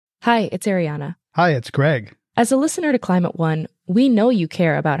Hi, it's Ariana. Hi, it's Greg. As a listener to Climate One, we know you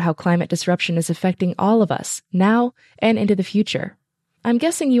care about how climate disruption is affecting all of us, now and into the future. I'm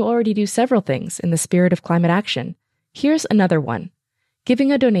guessing you already do several things in the spirit of climate action. Here's another one.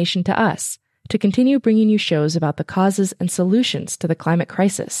 Giving a donation to us to continue bringing you shows about the causes and solutions to the climate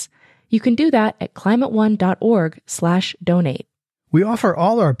crisis. You can do that at climateone.org/donate. We offer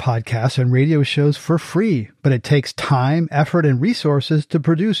all our podcasts and radio shows for free, but it takes time, effort, and resources to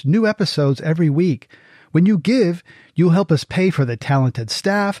produce new episodes every week. When you give, you'll help us pay for the talented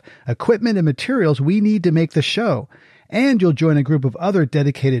staff, equipment, and materials we need to make the show. And you'll join a group of other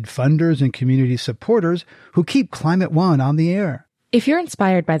dedicated funders and community supporters who keep Climate One on the air. If you're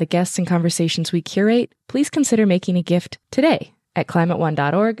inspired by the guests and conversations we curate, please consider making a gift today at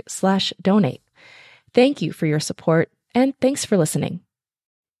climateone.org/donate. Thank you for your support, and thanks for listening.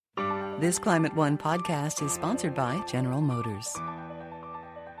 This Climate One podcast is sponsored by General Motors.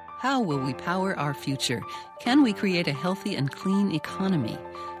 How will we power our future? Can we create a healthy and clean economy?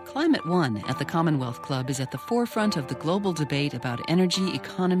 Climate One at the Commonwealth Club is at the forefront of the global debate about energy,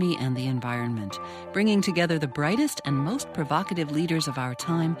 economy, and the environment. Bringing together the brightest and most provocative leaders of our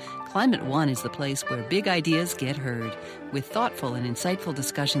time, Climate One is the place where big ideas get heard. With thoughtful and insightful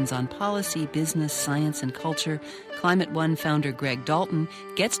discussions on policy, business, science, and culture, Climate One founder Greg Dalton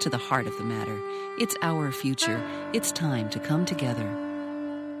gets to the heart of the matter. It's our future. It's time to come together.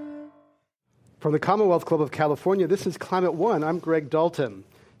 From the Commonwealth Club of California, this is Climate One. I'm Greg Dalton.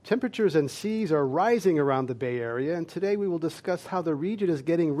 Temperatures and seas are rising around the Bay Area, and today we will discuss how the region is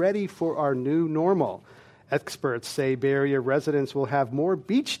getting ready for our new normal. Experts say Bay Area residents will have more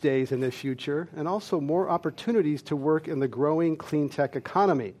beach days in the future and also more opportunities to work in the growing clean tech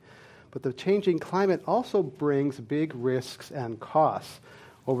economy. But the changing climate also brings big risks and costs.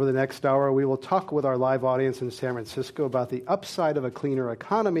 Over the next hour, we will talk with our live audience in San Francisco about the upside of a cleaner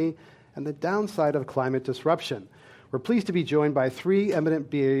economy and the downside of climate disruption. We're pleased to be joined by three eminent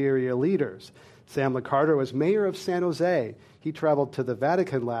Bay Area leaders. Sam Liccardo is mayor of San Jose. He traveled to the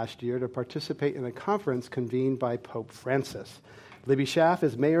Vatican last year to participate in a conference convened by Pope Francis. Libby Schaaf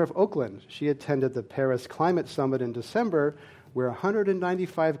is mayor of Oakland. She attended the Paris Climate Summit in December, where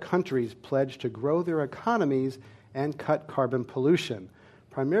 195 countries pledged to grow their economies and cut carbon pollution,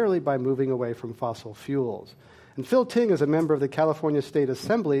 primarily by moving away from fossil fuels. And Phil Ting is a member of the California State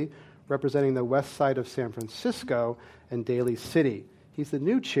Assembly, representing the west side of San Francisco and Daly City. He's the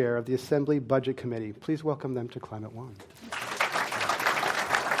new chair of the Assembly Budget Committee. Please welcome them to Climate One.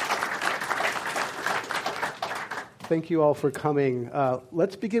 Thank you all for coming.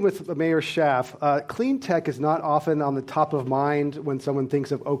 Let's begin with Mayor Schaaf. Clean tech is not often on the top of mind when someone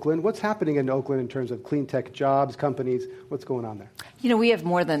thinks of Oakland. What's happening in Oakland in terms of clean tech jobs, companies? What's going on there? You know, we have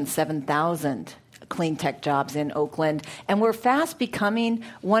more than 7,000 clean tech jobs in Oakland, and we're fast becoming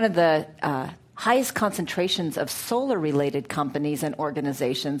one of the highest concentrations of solar-related companies and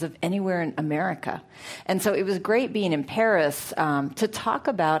organizations of anywhere in America. And so it was great being in Paris to talk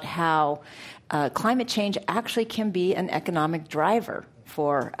about how climate change actually can be an economic driver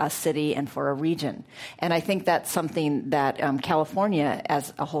for a city and for a region. And I think that's something that California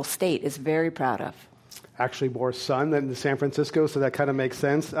as a whole state is very proud of. Actually more sun than San Francisco, so that kind of makes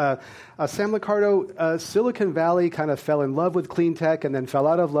sense. Sam Liccardo, Silicon Valley kind of fell in love with clean tech and then fell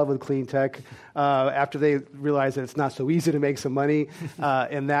out of love with clean tech after they realized that it's not so easy to make some money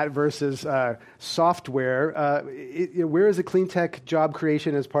in that versus software. Where is the clean tech job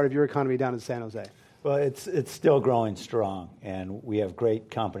creation as part of your economy down in San Jose? Well, it's still growing strong, and we have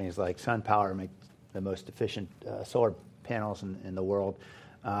great companies like SunPower make the most efficient solar panels in the world,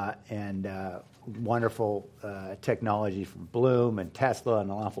 and wonderful technology from Bloom and Tesla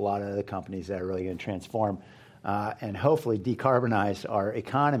and an awful lot of other companies that are really going to transform and hopefully decarbonize our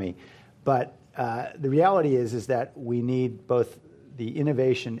economy. But the reality is that we need both the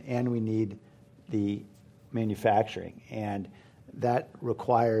innovation and we need the manufacturing. And that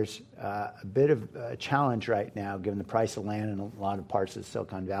requires a bit of a challenge right now, given the price of land in a lot of parts of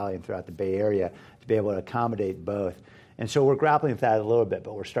Silicon Valley and throughout the Bay Area, to be able to accommodate both. And so we're grappling with that a little bit,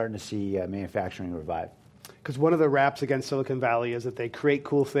 but we're starting to see manufacturing revive. Because one of the raps against Silicon Valley is that they create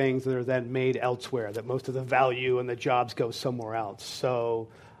cool things that are then made elsewhere, that most of the value and the jobs go somewhere else. So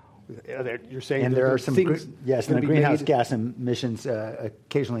you're saying and there are some things yes, and the greenhouse gas emissions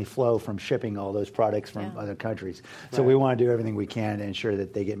occasionally flow from shipping all those products from other countries. So we want to do everything we can to ensure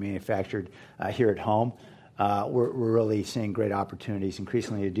that they get manufactured here at home. We're really seeing great opportunities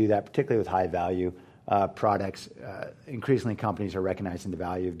increasingly to do that, particularly with high value products. Increasingly, companies are recognizing the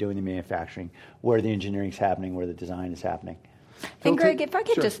value of doing the manufacturing, where the engineering is happening, where the design is happening. And Greg, if I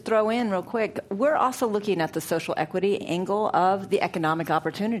could just throw in real quick, we're also looking at the social equity angle of the economic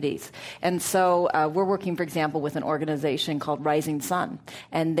opportunities. And so we're working, for example, with an organization called Rising Sun.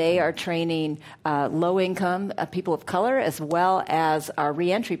 And they are training low-income people of color as well as our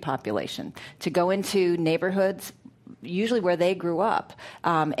reentry population to go into neighborhoods, usually where they grew up,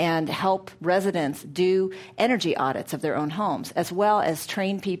 and help residents do energy audits of their own homes, as well as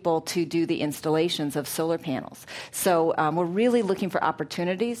train people to do the installations of solar panels. So we're really looking for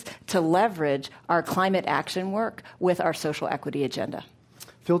opportunities to leverage our climate action work with our social equity agenda.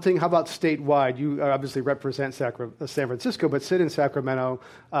 Phil Ting, how about statewide? You obviously represent San Francisco, but sit in Sacramento.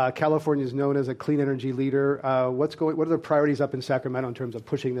 California is known as a clean energy leader. What are the priorities up in Sacramento in terms of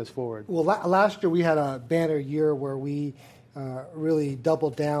pushing this forward? Well, last year we had a banner year where we really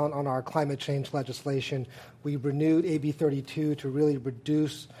doubled down on our climate change legislation. We renewed AB 32 to really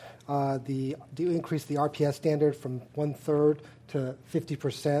reduce to increase the RPS standard from 1/3 to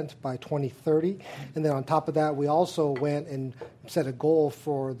 50% by 2030. And then on top of that, we also went and set a goal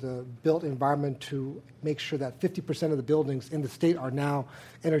for the built environment to make sure that 50% of the buildings in the state are now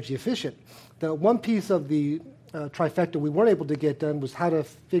energy efficient. The one piece of the trifecta we weren't able to get done was how to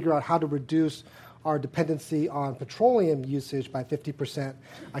figure out how to reduce our dependency on petroleum usage by 50%.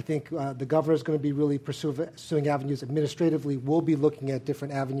 I think the governor is going to be really pursuing avenues administratively. We'll be looking at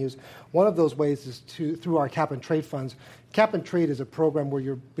different avenues. One of those ways is through our cap and trade funds. Cap and trade is a program where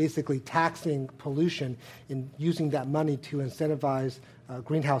you're basically taxing pollution and using that money to incentivize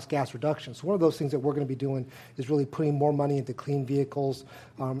greenhouse gas reduction. So one of those things that we're going to be doing is really putting more money into clean vehicles,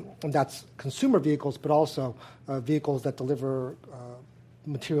 and that's consumer vehicles, but also vehicles that deliver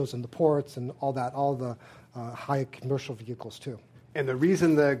materials in the ports and all the high commercial vehicles too. And the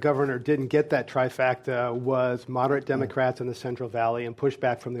reason the governor didn't get that trifecta was moderate Democrats in the Central Valley and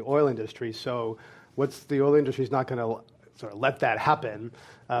pushback from the oil industry. So the oil industry is not going to sort of let that happen.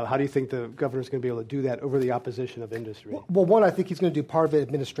 How do you think the governor's going to be able to do that over the opposition of industry? Well, one, I think he's going to do part of it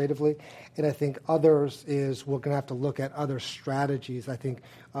administratively, and I think others is we're going to have to look at other strategies. I think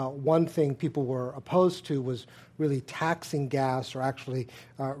one thing people were opposed to was really taxing gas or actually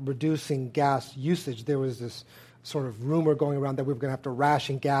reducing gas usage. There was this sort of rumor going around that we were going to have to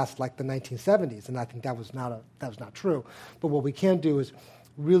ration gas like the 1970s, and I think that was not true. But what we can do is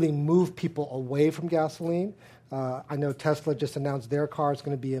really move people away from gasoline. I know Tesla just announced their car is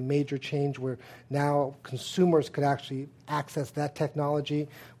going to be a major change where now consumers could actually access that technology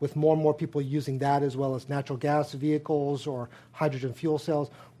with more and more people using that as well as natural gas vehicles or hydrogen fuel cells.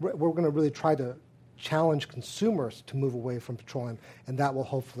 We're going to really try to challenge consumers to move away from petroleum, and that will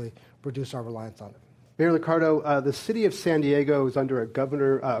hopefully reduce our reliance on it. Mayor Liccardo, the city of San Diego is under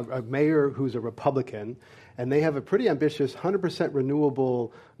a mayor who's a Republican, and they have a pretty ambitious 100%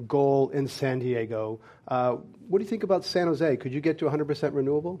 renewable goal in San Diego. What do you think about San Jose? Could you get to 100%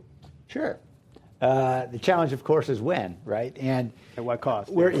 renewable? Sure. The challenge, of course, is when, right? And at what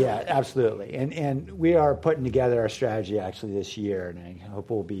cost? Yeah, absolutely. And we are putting together our strategy actually this year, and I hope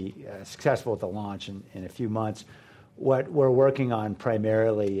we'll be successful at the launch in a few months. What we're working on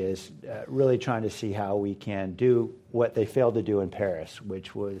primarily is really trying to see how we can do what they failed to do in Paris,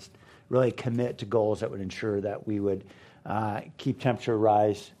 which was really commit to goals that would ensure that we would keep temperature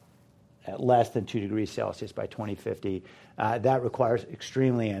rise at less than 2 degrees Celsius by 2050. That requires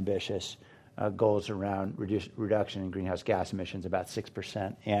extremely ambitious goals around reduction in greenhouse gas emissions, about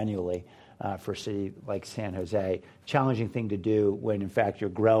 6% annually for a city like San Jose. Challenging thing to do when, in fact,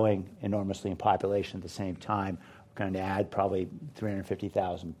 you're growing enormously in population at the same time. We're going to add probably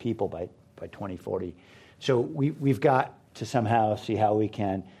 350,000 people by 2040. So we've got to somehow see how we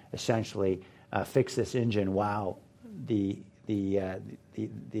can essentially fix this engine while the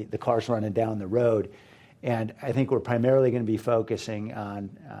car's running down the road. And I think we're primarily going to be focusing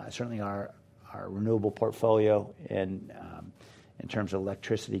on certainly our renewable portfolio in terms of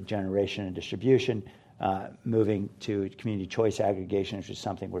electricity generation and distribution, moving to community choice aggregation, which is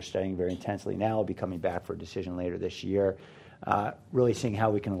something we're studying very intensely now. We'll be coming back for a decision later this year. Really seeing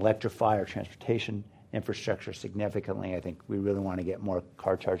how we can electrify our transportation infrastructure significantly. I think we really want to get more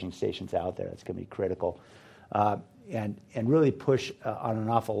car charging stations out there. That's going to be critical. And really push on an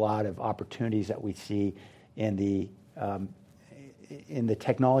awful lot of opportunities that we see in the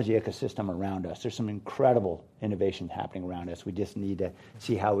technology ecosystem around us. There's some incredible innovation happening around us. We just need to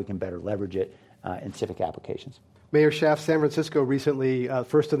see how we can better leverage it in civic applications. Mayor Schaaf, San Francisco recently,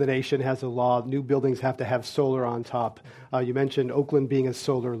 first in the nation, has a law. New buildings have to have solar on top. You mentioned Oakland being a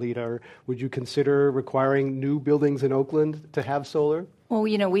solar leader. Would you consider requiring new buildings in Oakland to have solar? Well,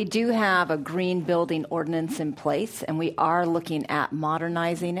 we do have a green building ordinance in place, and we are looking at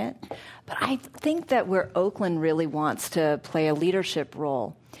modernizing it. But I think that where Oakland really wants to play a leadership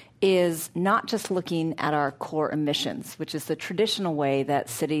role is not just looking at our core emissions, which is the traditional way that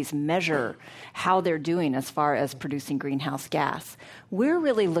cities measure how they're doing as far as producing greenhouse gas. We're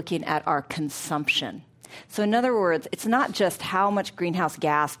really looking at our consumption. So in other words, it's not just how much greenhouse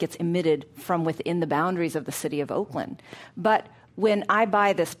gas gets emitted from within the boundaries of the city of Oakland, but when I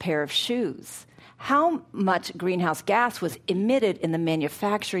buy this pair of shoes, how much greenhouse gas was emitted in the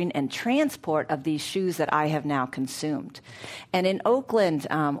manufacturing and transport of these shoes that I have now consumed. And in Oakland,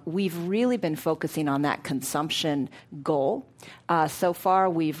 we've really been focusing on that consumption goal. So far,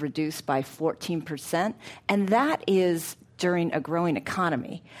 we've reduced by 14%, and that is during a growing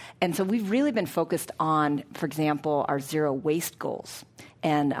economy. And so we've really been focused on, for example, our zero waste goals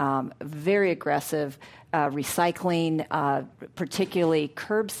and very aggressive recycling, particularly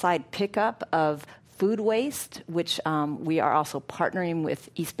curbside pickup of food waste, which we are also partnering with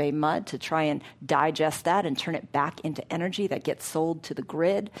East Bay Mud to try and digest that and turn it back into energy that gets sold to the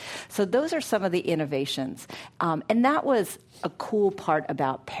grid. So those are some of the innovations. And that was a cool part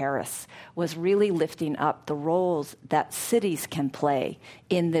about Paris, was really lifting up the roles that cities can play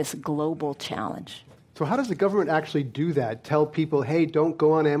in this global challenge. So how does the government actually do that? Tell people, hey, don't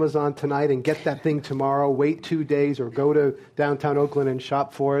go on Amazon tonight and get that thing tomorrow, wait 2 days, or go to downtown Oakland and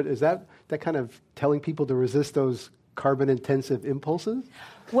shop for it. Is that kind of telling people to resist those carbon-intensive impulses?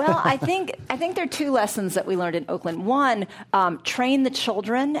 Well, I think there are two lessons that we learned in Oakland. One, train the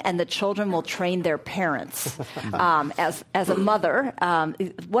children, and the children will train their parents. As a mother,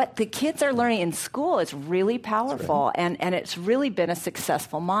 what the kids are learning in school is really powerful, and it's really been a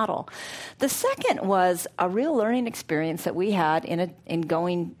successful model. The second was a real learning experience that we had in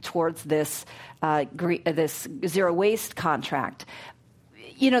going towards this zero waste contract.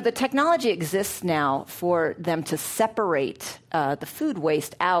 The technology exists now for them to separate the food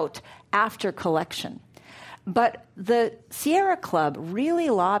waste out after collection. But the Sierra Club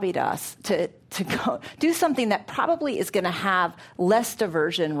really lobbied us to go do something that probably is going to have less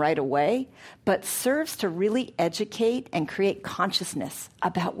diversion right away, but serves to really educate and create consciousness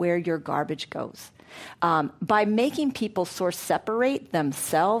about where your garbage goes. By making people source separate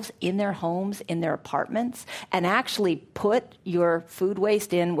themselves in their homes, in their apartments, and actually put your food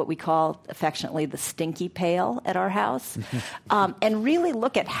waste in what we call affectionately the stinky pail at our house, and really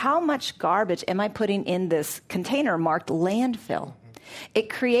look at how much garbage am I putting in this container marked landfill. It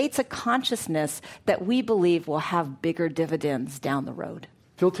creates a consciousness that we believe will have bigger dividends down the road.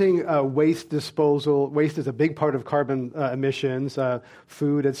 Ting, waste disposal. Waste is a big part of carbon emissions,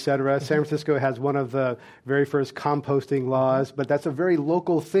 food, et cetera. San Francisco has one of the very first composting laws, but that's a very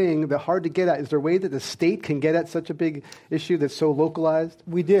local thing that's hard to get at. Is there a way that the state can get at such a big issue that's so localized?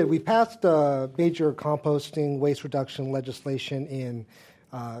 We did. We passed major composting waste reduction legislation in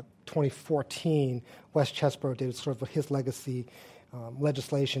 2014. West Chesbrough did sort of his legacy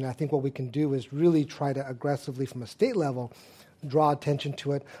legislation. I think what we can do is really try to aggressively, from a state level, draw attention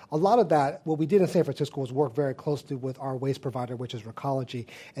to it. A lot of that, what we did in San Francisco was work very closely with our waste provider, which is Recology,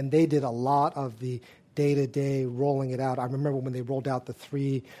 and they did a lot of the day-to-day rolling it out. I remember when they rolled out the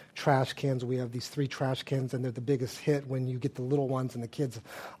 3 trash cans. We have these 3 trash cans, and they're the biggest hit when you get the little ones, and the kids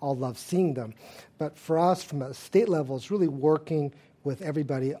all love seeing them. But for us, from a state level, it's really working with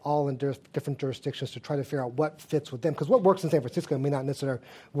everybody, all in different jurisdictions, to try to figure out what fits with them. Because what works in San Francisco may not necessarily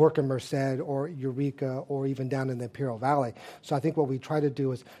work in Merced or Eureka or even down in the Imperial Valley. So I think what we try to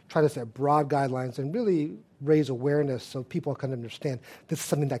do is try to set broad guidelines and really raise awareness so people can understand this is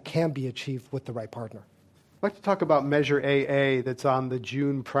something that can be achieved with the right partner. I'd like to talk about Measure AA that's on the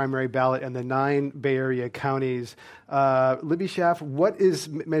June primary ballot in the 9 Bay Area counties. Libby Schaaf, what is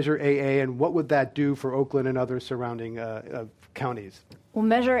Measure AA, and what would that do for Oakland and other surrounding counties? Well,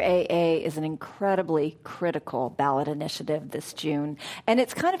 Measure AA is an incredibly critical ballot initiative this June, and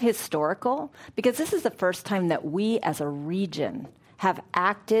it's kind of historical because this is the first time that we as a region have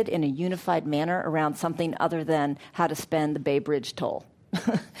acted in a unified manner around something other than how to spend the Bay Bridge toll.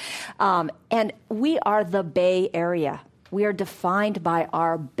 And we are the Bay Area. We are defined by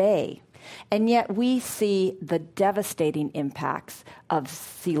our bay. And yet we see the devastating impacts of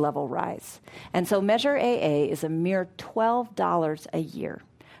sea level rise. And so Measure AA is a mere $12 a year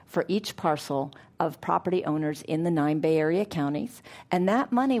for each parcel of property owners in the 9 Bay Area counties. And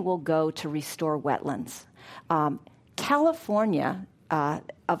that money will go to restore wetlands. California,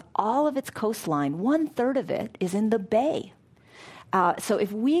 of all of its coastline, 1/3 of it is in the Bay. So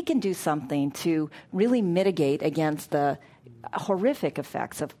if we can do something to really mitigate against the horrific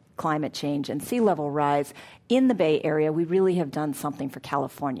effects of climate change and sea level rise in the Bay Area, we really have done something for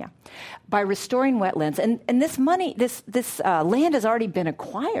California. By restoring wetlands, and this land has already been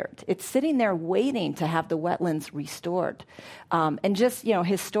acquired. It's sitting there waiting to have the wetlands restored. And just,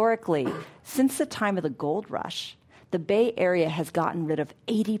 historically, since the time of the gold rush, the Bay Area has gotten rid of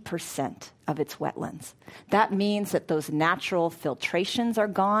 80% of its wetlands. That means that those natural filtrations are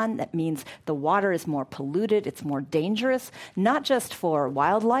gone. That means the water is more polluted. It's more dangerous, not just for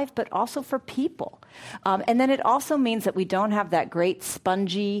wildlife, but also for people. And then it also means that we don't have that great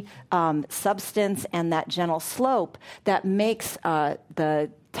spongy substance and that gentle slope that makes the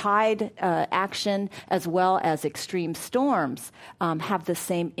tide action as well as extreme storms have the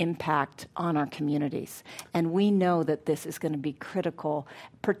same impact on our communities. And we know that this is going to be critical,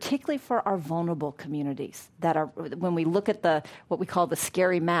 particularly for our vulnerable communities that are, when we look at what we call the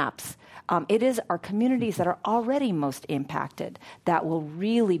scary maps, it is our communities that are already most impacted that will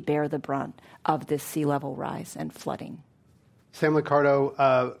really bear the brunt of this sea level rise and flooding. Sam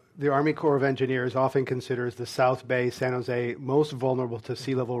Liccardo, the Army Corps of Engineers often considers the South Bay, San Jose, most vulnerable to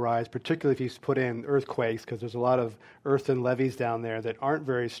sea level rise, particularly if you put in earthquakes, because there's a lot of earthen levees down there that aren't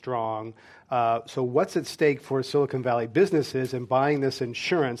very strong. So what's at stake for Silicon Valley businesses in buying this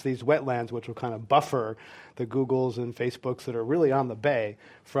insurance, these wetlands, which will kind of buffer the Googles and Facebooks that are really on the bay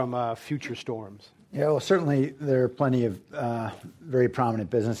from future storms? Yeah, well, certainly there are plenty of very prominent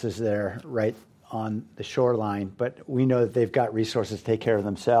businesses there, right on the shoreline, but we know that they've got resources to take care of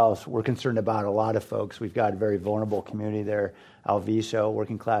themselves. We're concerned about a lot of folks. We've got a very vulnerable community there, Alviso,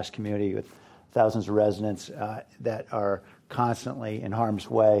 working class community with thousands of residents that are constantly in harm's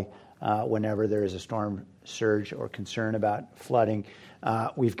way whenever there is a storm surge or concern about flooding.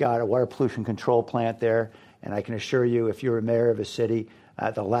 We've got a water pollution control plant there, and I can assure you, if you're a mayor of a city,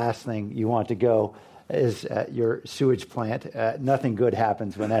 the last thing you want to go is your sewage plant. Nothing good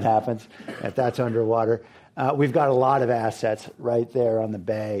happens when that happens, if that's underwater. We've got a lot of assets right there on the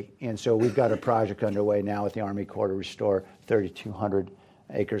bay, and so we've got a project underway now with the Army Corps to restore 3,200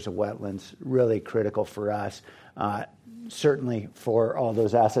 acres of wetlands, really critical for us. Certainly for all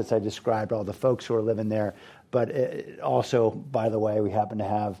those assets I described, all the folks who are living there, but also, by the way, we happen to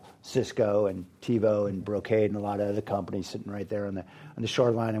have Cisco and TiVo and Brocade and a lot of other companies sitting right there on the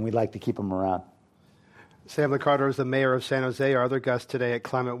shoreline, and we'd like to keep them around. Sam Liccardo is the mayor of San Jose. Our other guests today at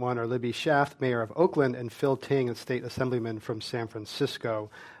Climate One are Libby Schaaf, mayor of Oakland, and Phil Ting, a state assemblyman from San Francisco.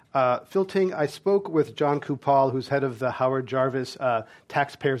 Phil Ting, I spoke with John Kupal, who's head of the Howard Jarvis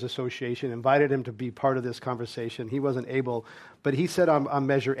Taxpayers Association, invited him to be part of this conversation. He wasn't able, but he said on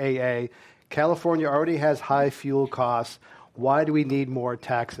Measure AA, California already has high fuel costs. Why do we need more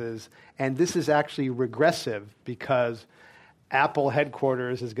taxes? And this is actually regressive because Apple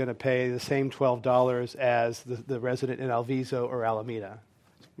headquarters is going to pay the same $12 as the resident in Alviso or Alameda.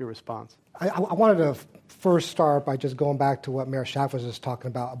 Your response? I wanted to first start by just going back to what Mayor Schaaf was just talking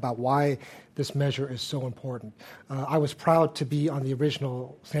about why this measure is so important. I was proud to be on the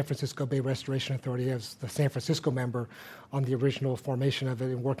original San Francisco Bay Restoration Authority as the San Francisco member on the original formation of it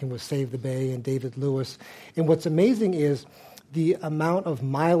and working with Save the Bay and David Lewis. And what's amazing is the amount of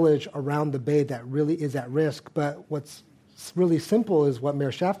mileage around the bay that really is at risk. But what's really simple is what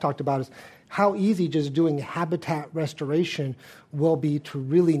Mayor Schaaf talked about is how easy just doing habitat restoration will be to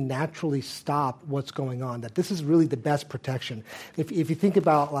really naturally stop what's going on, that this is really the best protection. If you think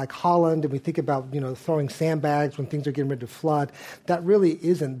about like Holland and we think about throwing sandbags when things are getting ready to flood, that really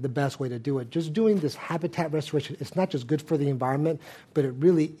isn't the best way to do it. Just doing this habitat restoration, it's not just good for the environment, but it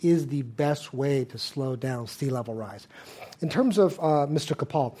really is the best way to slow down sea level rise. In terms of Mr.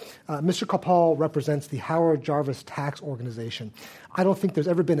 Kupal represents the Howard Jarvis Tax Organization. I don't think there's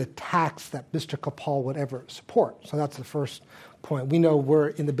ever been a tax that Mr. Kupal would ever support. So that's the first point. We know we're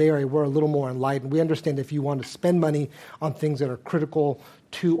in the Bay Area, we're a little more enlightened. We understand if you want to spend money on things that are critical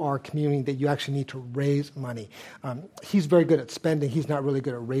to our community, that you actually need to raise money. He's very good at spending. He's not really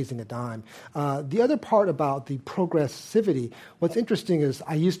good at raising a dime. The other part about the progressivity, what's interesting is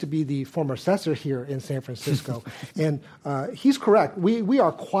I used to be the former assessor here in San Francisco, and he's correct. We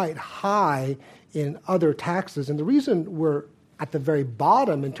are quite high in other taxes, and the reason we're at the very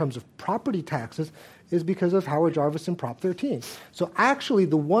bottom in terms of property taxes is because of Howard Jarvis and Prop 13. So actually,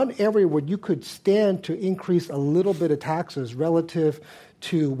 the one area where you could stand to increase a little bit of taxes relative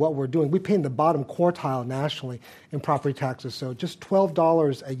to what we're doing, we pay in the bottom quartile nationally in property taxes. So just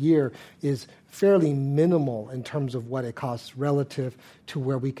 $12 a year is fairly minimal in terms of what it costs relative to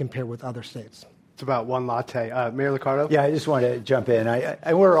where we compare with other states. It's about one latte. Mayor Liccardo? Yeah, I just want to jump in.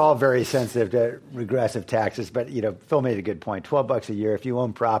 We're all very sensitive to regressive taxes, but Phil made a good point. $12 a year. If you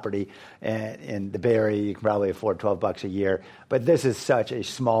own property in the Bay Area, you can probably afford $12 a year. But this is such a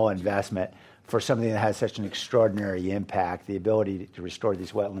small investment for something that has such an extraordinary impact, the ability to restore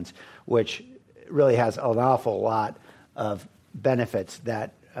these wetlands, which really has an awful lot of benefits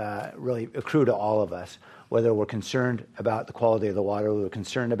that really accrue to all of us. Whether we're concerned about the quality of the water, whether we're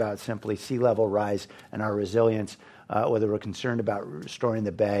concerned about simply sea level rise and our resilience, whether we're concerned about restoring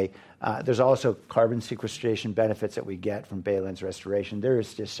the bay. There's also carbon sequestration benefits that we get from baylands restoration. There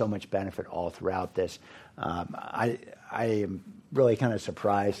is just so much benefit all throughout this. I am really kind of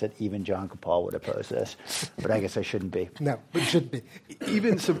surprised that even John Capal would oppose this, but I guess I shouldn't be. No, it shouldn't be.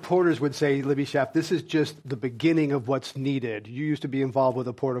 Even supporters would say, Libby Schaaf, this is just the beginning of what's needed. You used to be involved with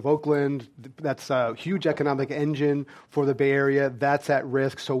the Port of Oakland. That's a huge economic engine for the Bay Area. That's at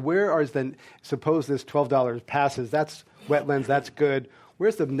risk. So where are then, suppose this $12 passes, that's wetlands, that's good.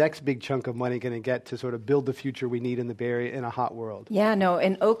 Where's the next big chunk of money going to get to sort of build the future we need in the Bay Area in a hot world? Yeah, no,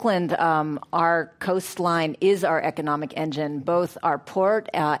 in Oakland, our coastline is our economic engine. Both our port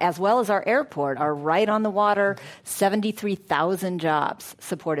as well as our airport are right on the water, 73,000 jobs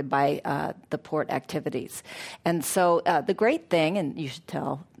supported by the port activities. And so the great thing, and you should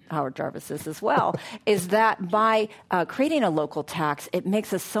tell Howard Jarvis this as well, is that by creating a local tax, it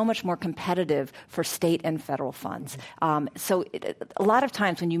makes us so much more competitive for state and federal funds. So a lot of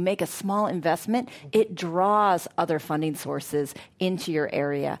times when you make a small investment, it draws other funding sources into your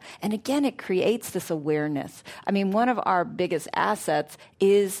area. And again, it creates this awareness. I mean, one of our biggest assets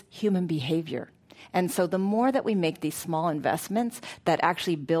is human behavior. And so the more that we make these small investments that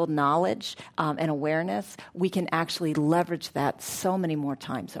actually build knowledge and awareness, we can actually leverage that so many more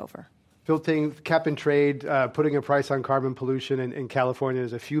times over. Phil Ting, cap and trade, putting a price on carbon pollution in California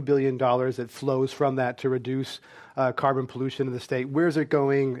is a few $1 billion that flows from that to reduce carbon pollution in the state. Where's it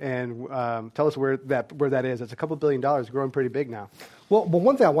going? And tell us where that is. It's a couple $1 billion, growing pretty big now. Well,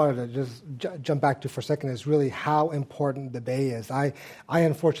 one thing I wanted to just jump back to for a second is really how important the Bay is. I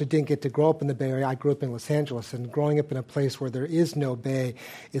unfortunately didn't get to grow up in the Bay Area. I grew up in Los Angeles, and growing up in a place where there is no bay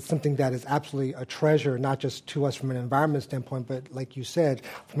is something that is absolutely a treasure, not just to us from an environment standpoint, but like you said,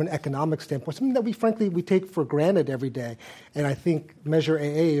 from an economic standpoint, something that we take for granted every day. And I think Measure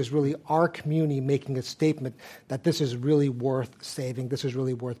AA is really our community making a statement that this is really worth saving, this is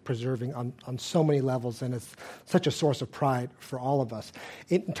really worth preserving on so many levels, and it's such a source of pride for all of us.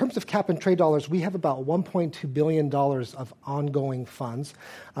 In terms of cap and trade dollars, we have about $1.2 billion of ongoing funds.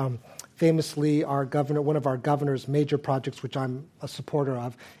 Famously, one of our governor's major projects, which I'm a supporter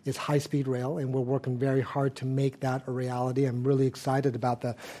of, is high-speed rail, and we're working very hard to make that a reality. I'm really excited about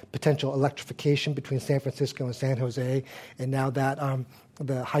the potential electrification between San Francisco and San Jose, and now that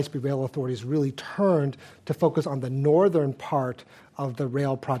the high-speed rail authority has really turned to focus on the northern part of the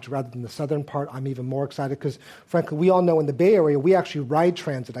rail project rather than the southern part. I'm even more excited because, frankly, we all know in the Bay Area, we actually ride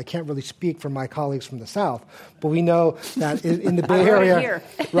transit. I can't really speak for my colleagues from the South, but we know that in the Bay Area,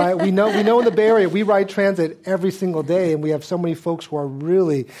 right? We know in the Bay Area, we ride transit every single day, and we have so many folks who are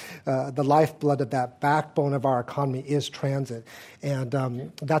really the lifeblood of that backbone of our economy is transit.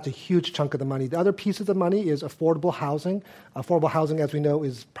 And that's a huge chunk of the money. The other piece of the money is affordable housing. Affordable housing, as we know,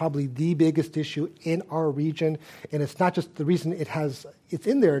 is probably the biggest issue in our region. And it's not just the reason it's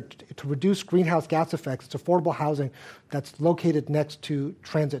in there to reduce greenhouse gas effects. It's affordable housing that's located next to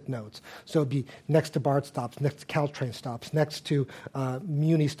transit nodes. So it'd be next to BART stops, next to Caltrain stops, next to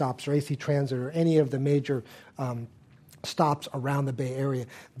Muni stops or AC Transit or any of the major stops around the Bay Area.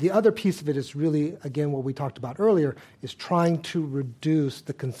 The other piece of it is really, again, what we talked about earlier, is trying to reduce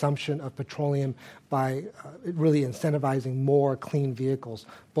the consumption of petroleum by really incentivizing more clean vehicles,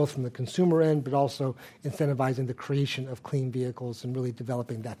 both from the consumer end, but also incentivizing the creation of clean vehicles and really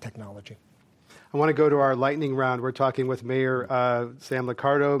developing that technology. I want to go to our lightning round. We're talking with Mayor Sam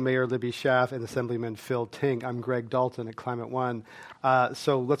Liccardo, Mayor Libby Schaaf, and Assemblyman Phil Ting. I'm Greg Dalton at Climate One.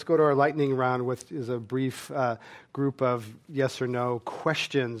 So let's go to our lightning round, which is a brief group of yes or no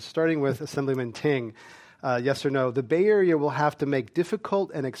questions, starting with Assemblyman Ting. Yes or no, the Bay Area will have to make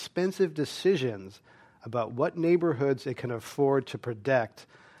difficult and expensive decisions about what neighborhoods it can afford to protect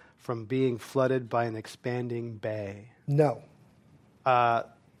from being flooded by an expanding bay. No.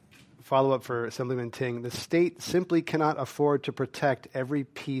 Follow-up for Assemblyman Ting. The state simply cannot afford to protect every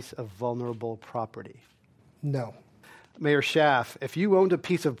piece of vulnerable property. No. Mayor Schaaf, if you owned a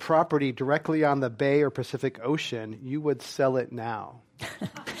piece of property directly on the Bay or Pacific Ocean, you would sell it now.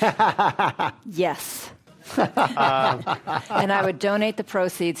 Yes. And I would donate the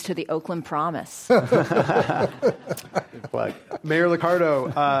proceeds to the Oakland Promise. Mayor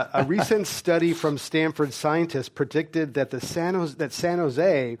Liccardo, a recent study from Stanford scientists predicted that San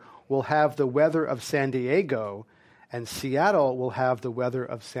Jose will have the weather of San Diego, and Seattle will have the weather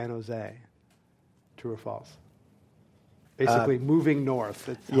of San Jose. True or false? Basically, moving north.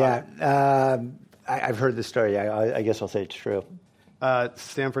 I've heard this story. I guess I'll say it's true.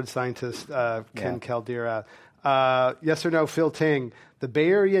 Stanford scientist Ken Caldera. Yes or no, Phil Ting? The Bay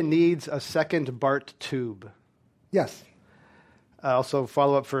Area needs a second BART tube. Yes. Also,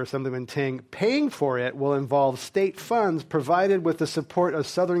 follow-up for Assemblyman Ting. Paying for it will involve state funds provided with the support of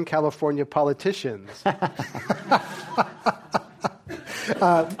Southern California politicians.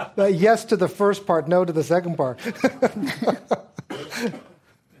 Yes to the first part, no to the second part.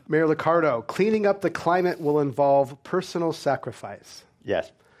 Mayor Liccardo, cleaning up the climate will involve personal sacrifice.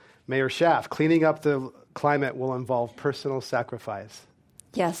 Yes. Mayor Schaaf, cleaning up the climate will involve personal sacrifice.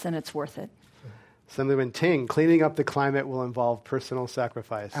 Yes, and it's worth it. Assemblyman Ting, cleaning up the climate will involve personal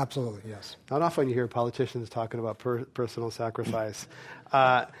sacrifice. Absolutely, yes. Not often you hear politicians talking about personal sacrifice.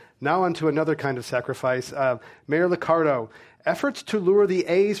 Now on to another kind of sacrifice. Mayor Liccardo, efforts to lure the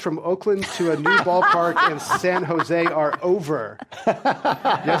A's from Oakland to a new ballpark in San Jose are over.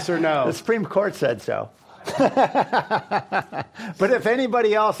 Yes or no? The Supreme Court said so. But if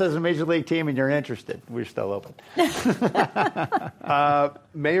anybody else has a Major League team and you're interested, we're still open.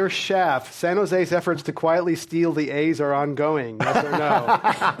 Mayor Schaaf, San Jose's efforts to quietly steal the A's are ongoing. Yes or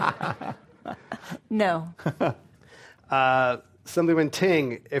no? No. Assemblyman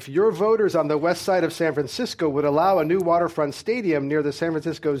Ting, if your voters on the west side of San Francisco would allow a new waterfront stadium near the San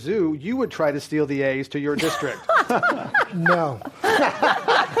Francisco Zoo, you would try to steal the A's to your district. No.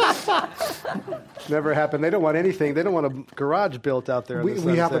 Never happened. They don't want anything. They don't want a garage built out there.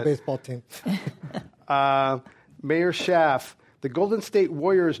 We have a baseball team. Mayor Schaaf, the Golden State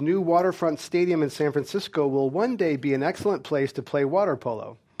Warriors' new waterfront stadium in San Francisco will one day be an excellent place to play water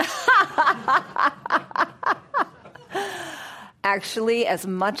polo. Actually, as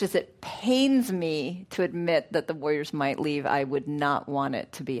much as it pains me to admit that the Warriors might leave, I would not want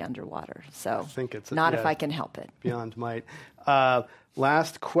it to be underwater. So I think it's not if I can help it. Beyond might.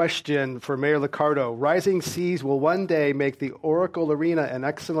 Last question for Mayor Liccardo. Rising seas will one day make the Oracle Arena an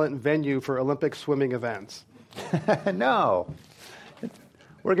excellent venue for Olympic swimming events. No.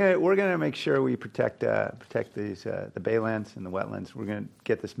 We're gonna make sure we protect these the baylands and the wetlands. We're gonna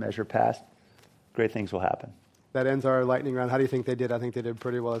get this measure passed. Great things will happen. That ends our lightning round. How do you think they did? I think they did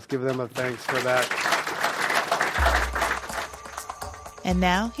pretty well. Let's give them a thanks for that. And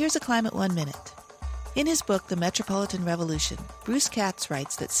now, here's a Climate 1 Minute. In his book, The Metropolitan Revolution, Bruce Katz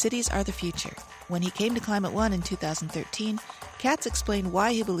writes that cities are the future. When he came to Climate 1 in 2013, Katz explained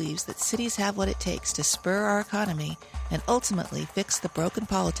why he believes that cities have what it takes to spur our economy and ultimately fix the broken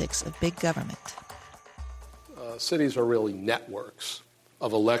politics of big government. Cities are really networks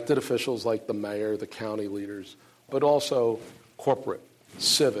of elected officials like the mayor, the county leaders, but also corporate,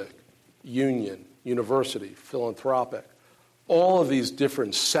 civic, union, university, philanthropic. All of these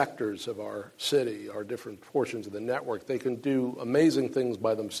different sectors of our city are different portions of the network. They can do amazing things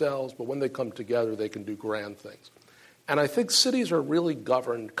by themselves, but when they come together, they can do grand things. And I think cities are really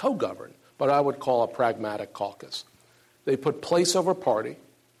co-governed, but I would call a pragmatic caucus. They put place over party.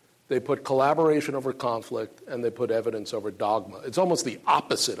 They put collaboration over conflict, and they put evidence over dogma. It's almost the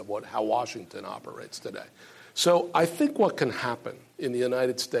opposite of how Washington operates today. So I think what can happen in the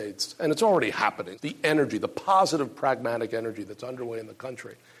United States, and it's already happening, the energy, the positive pragmatic energy that's underway in the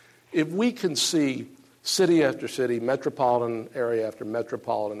country, if we can see city after city, metropolitan area after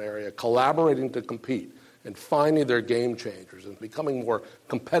metropolitan area, collaborating to compete and finding their game changers and becoming more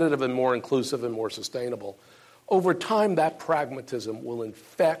competitive and more inclusive and more sustainable, over time that pragmatism will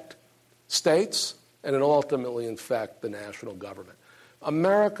infect states, and it ultimately infect the national government.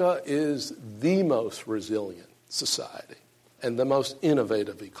 America is the most resilient society and the most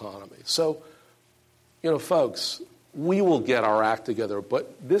innovative economy. So, folks, we will get our act together,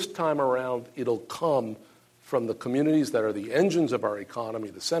 but this time around it'll come from the communities that are the engines of our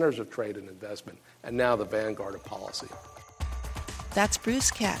economy, the centers of trade and investment, and now the vanguard of policy. That's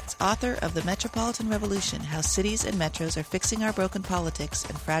Bruce Katz, author of The Metropolitan Revolution, How Cities and Metros Are Fixing Our Broken Politics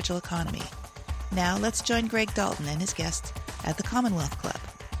and Fragile Economy. Now let's join Greg Dalton and his guests at the Commonwealth Club.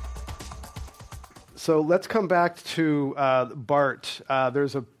 So let's come back to BART.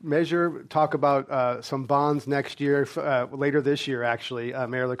 There's a measure, talk about some bonds next year, later this year actually,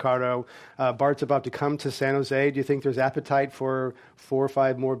 Mayor Liccardo. BART's about to come to San Jose. Do you think there's appetite for $4 or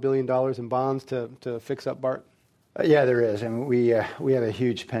 $5 more billion in bonds to fix up BART? Yeah, there is. I mean, we have a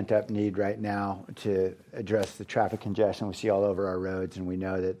huge pent-up need right now to address the traffic congestion we see all over our roads, and we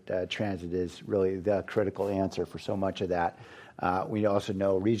know that transit is really the critical answer for so much of that. We also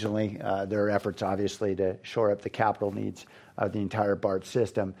know regionally there are efforts, obviously, to shore up the capital needs of the entire BART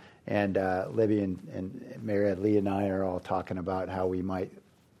system. And Libby and Mayor Lee and I are all talking about how we might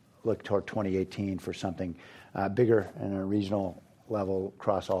look toward 2018 for something bigger in a regional level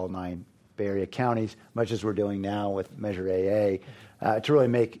across all 9 Bay Area counties, much as we're doing now with Measure AA, to really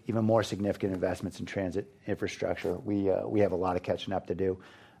make even more significant investments in transit infrastructure. We have a lot of catching up to do.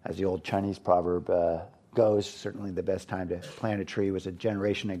 As the old Chinese proverb goes, certainly the best time to plant a tree was a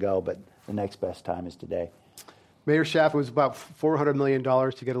generation ago, but the next best time is today. Mayor Schaaf, it was about $400 million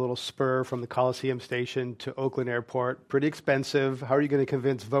to get a little spur from the Coliseum station to Oakland Airport. Pretty expensive. How are you going to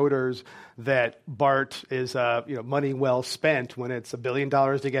convince voters that BART is money well spent when it's $1 billion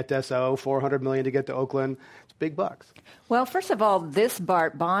to get to SO, $400 million to get to Oakland? It's big bucks. Well, first of all, this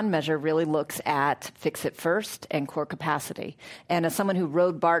BART bond measure really looks at fix it first and core capacity. And as someone who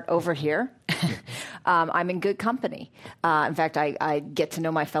rode BART over here, I'm in good company. In fact, I get to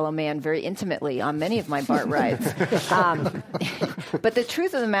know my fellow man very intimately on many of my BART rides. But the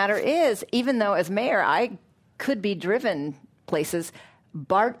truth of the matter is, even though as mayor I could be driven places,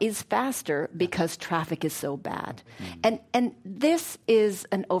 BART is faster because traffic is so bad. And this is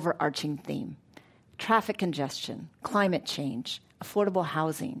an overarching theme. Traffic congestion, climate change, affordable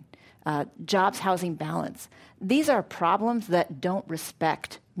housing, jobs housing balance. These are problems that don't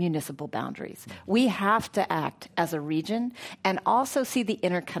respect municipal boundaries. We have to act as a region and also see the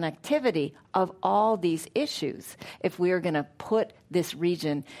interconnectivity of all these issues if we are going to put this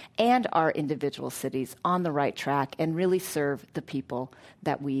region and our individual cities on the right track and really serve the people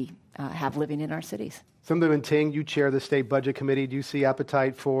that we have living in our cities. Assemblyman Ting, you chair the State Budget Committee. Do you see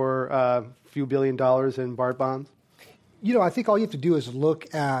appetite for a few $1 billion in BART bonds? You know, I think all you have to do is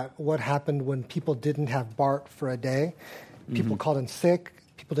look at what happened when people didn't have BART for a day. People called in sick.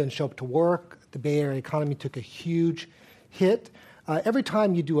 People didn't show up to work. The Bay Area economy took a huge hit. Every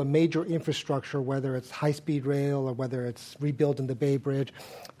time you do a major infrastructure, whether it's high-speed rail or whether it's rebuilding the Bay Bridge,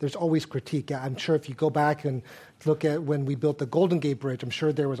 there's always critique. I'm sure if you go back and look at when we built the Golden Gate Bridge, I'm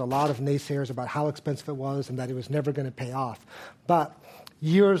sure there was a lot of naysayers about how expensive it was and that it was never going to pay off. But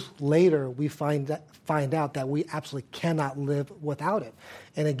years later, we find out that we absolutely cannot live without it.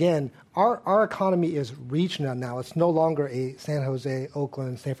 And again, our economy is regional now. It's no longer a San Jose,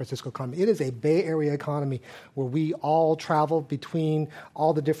 Oakland, San Francisco economy. It is a Bay Area economy where we all travel between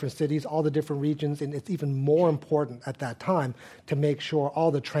all the different cities, all the different regions, and it's even more important at that time to make sure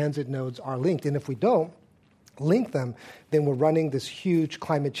all the transit nodes are linked. And if we don't link them, then we're running this huge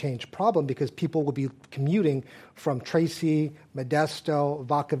climate change problem because people will be commuting from Tracy, Modesto,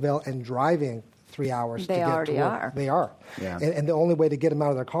 Vacaville, and driving 3 hours to get to work. They already are. They are. Yeah. And the only way to get them out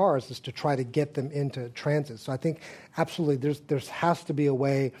of their cars is to try to get them into transit. So I think absolutely there has to be a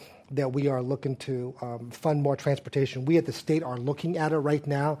way that we are looking to fund more transportation. We at the state are looking at it right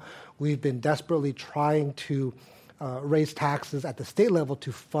now. We've been desperately trying to raise taxes at the state level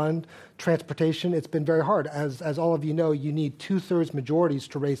to fund transportation. It's been very hard. As all of you know, you need 2/3 majorities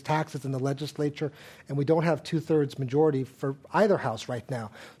to raise taxes in the legislature, and we don't have 2/3 majority for either house right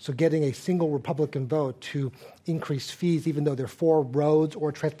now. So getting a single Republican vote to increase fees, even though they're for roads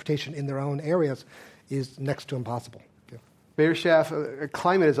or transportation in their own areas, is next to impossible. Mayor Schaaf,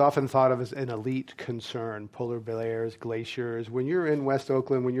 climate is often thought of as an elite concern, polar bears, glaciers. When you're in West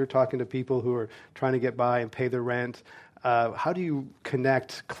Oakland, when you're talking to people who are trying to get by and pay their rent, how do you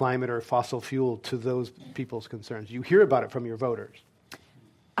connect climate or fossil fuel to those people's concerns? You hear about it from your voters.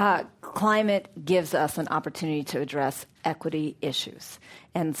 Climate gives us an opportunity to address equity issues.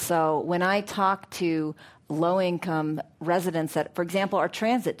 And so when I talk to low-income residents that, for example, are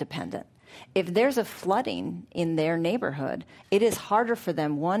transit dependent, if there's a flooding in their neighborhood, it is harder for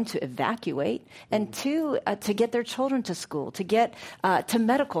them, one, to evacuate, and two, to get their children to school, to get to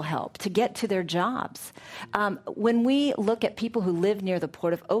medical help, to get to their jobs. When we look at people who live near the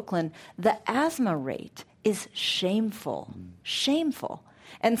Port of Oakland, the asthma rate is shameful, shameful.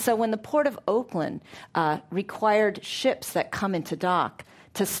 And so when the Port of Oakland required ships that come into dock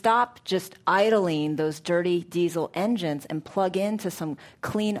to stop just idling those dirty diesel engines and plug into some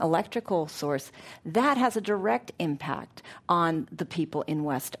clean electrical source, that has a direct impact on the people in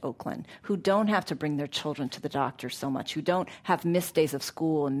West Oakland who don't have to bring their children to the doctor so much, who don't have missed days of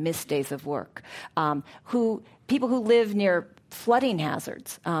school and missed days of work, people who live near flooding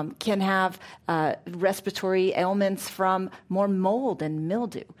hazards can have respiratory ailments from more mold and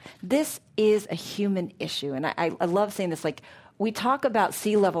mildew. This is a human issue. And I love saying this, like, we talk about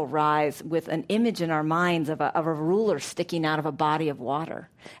sea level rise with an image in our minds of a ruler sticking out of a body of water.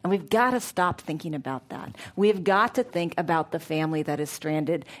 And we've got to stop thinking about that. We've got to think about the family that is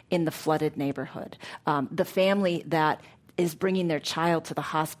stranded in the flooded neighborhood, the family that is bringing their child to the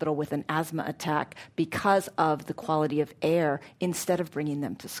hospital with an asthma attack because of the quality of air instead of bringing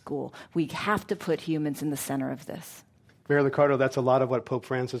them to school. We have to put humans in the center of this. Mayor Liccardo, that's a lot of what Pope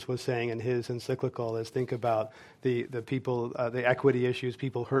Francis was saying in his encyclical, is think about the people, the equity issues,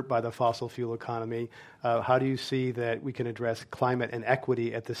 people hurt by the fossil fuel economy. How do you see that we can address climate and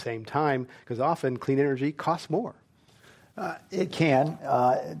equity at the same time? Because often clean energy costs more. It can.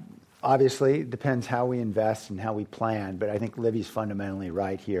 Obviously, it depends how we invest and how we plan, but I think Libby's fundamentally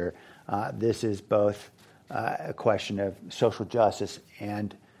right here. This is both a question of social justice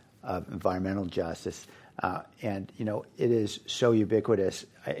and environmental justice. And, you know, it is so ubiquitous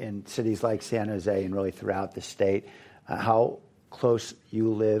in cities like San Jose and really throughout the state. How close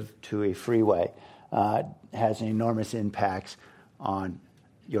you live to a freeway has enormous impacts on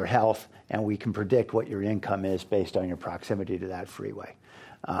your health, and we can predict what your income is based on your proximity to that freeway.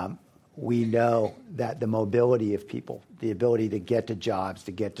 We know that the mobility of people, the ability to get to jobs,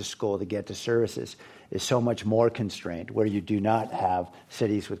 to get to school, to get to services, is so much more constrained where you do not have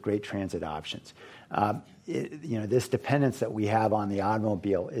cities with great transit options. This dependence that we have on the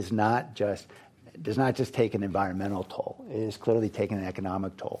automobile does not just take an environmental toll. It is clearly taking an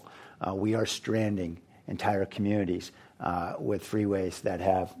economic toll. We are stranding entire communities with freeways that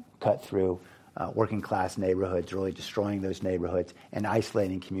have cut through working class neighborhoods, really destroying those neighborhoods and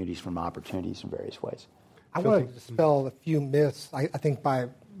isolating communities from opportunities in various ways. I want to dispel a few myths, I think, by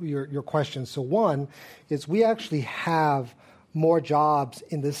your question. So one is we actually have more jobs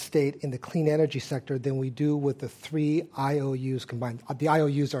in this state in the clean energy sector than we do with the three IOUs combined. The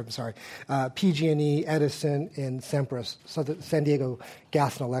IOUs are, PG&E, Edison, and Sempra, San Diego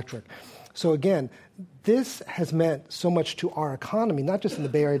Gas and Electric. So again, this has meant so much to our economy, not just in the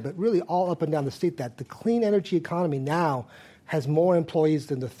Bay Area, but really all up and down the state, that the clean energy economy now has more employees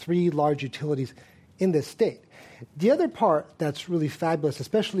than the three large utilities in this state. The other part that's really fabulous,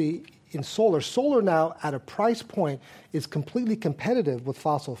 especially in solar now at a price point is completely competitive with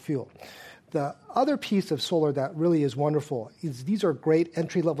fossil fuel. The other piece of solar that really is wonderful is these are great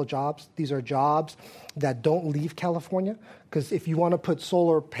entry-level jobs. These are jobs that don't leave California, because if you want to put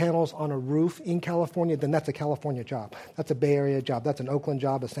solar panels on a roof in California, then that's a California job. That's a Bay Area job. That's an Oakland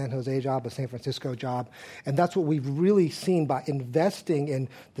job, a San Jose job, a San Francisco job. And that's what we've really seen by investing in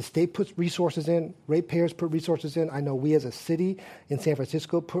the state puts resources in, ratepayers put resources in. I know we as a city in San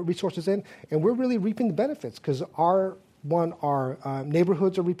Francisco put resources in, and we're really reaping the benefits because our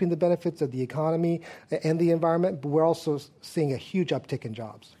neighborhoods are reaping the benefits of the economy and the environment, but we're also seeing a huge uptick in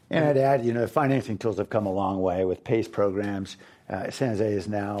jobs. And I'd add, financing tools have come a long way with PACE programs. San Jose has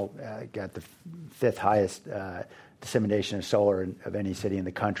now got the fifth highest dissemination of solar of any city in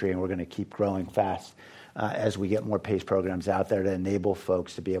the country, and we're going to keep growing fast as we get more PACE programs out there to enable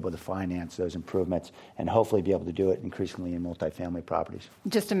folks to be able to finance those improvements and hopefully be able to do it increasingly in multifamily properties.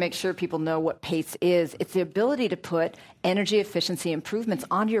 Just to make sure people know what PACE is, it's the ability to put energy efficiency improvements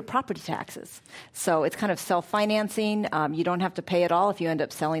onto your property taxes. So it's kind of self-financing. You don't have to pay it all if you end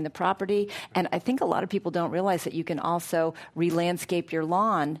up selling the property. And I think a lot of people don't realize that you can also re-landscape your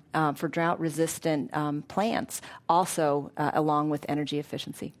lawn for drought-resistant plants, also along with energy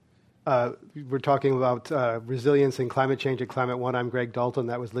efficiency. We're talking about resilience and climate change at Climate One. I'm Greg Dalton.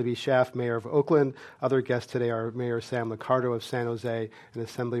 That was Libby Schaaf, Mayor of Oakland. Other guests today are Mayor Sam Liccardo of San Jose and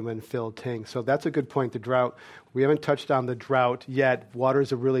Assemblyman Phil Ting. So that's a good point, the drought. We haven't touched on the drought yet. Water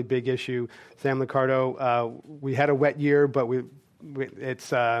is a really big issue. Sam Liccardo, we had a wet year, but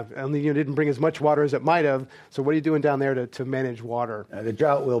it's only didn't bring as much water as it might have. So what are you doing down there to manage water? The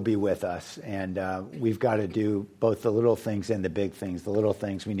drought will be with us, and we've got to do both the little things and the big things. The little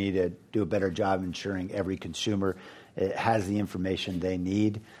things, we need to do a better job ensuring every consumer has the information they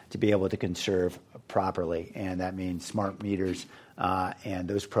need to be able to conserve properly, and that means smart meters and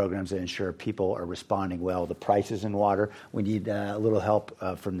those programs that ensure people are responding well to prices in water. We need a little help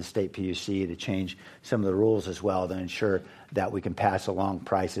from the state PUC to change some of the rules as well to ensure that we can pass along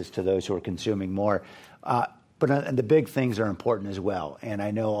prices to those who are consuming more. But the big things are important as well. And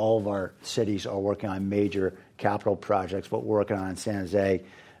I know all of our cities are working on major capital projects. What we're working on in San Jose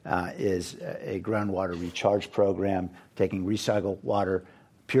is a groundwater recharge program, taking recycled water,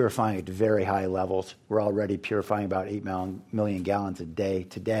 purifying at very high levels. We're already purifying about 8 million gallons a day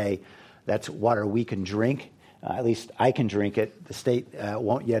today. That's water we can drink. At least I can drink it. The state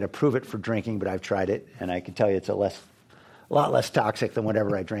won't yet approve it for drinking, but I've tried it, and I can tell you it's a lot less toxic than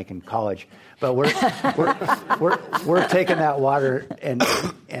whatever I drank in college. But we're taking that water and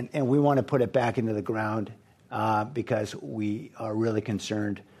we want to put it back into the ground because we are really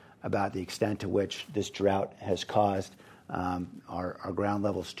concerned about the extent to which this drought has caused our ground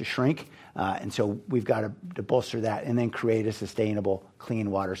levels to shrink. And so we've got to bolster that and then create a sustainable,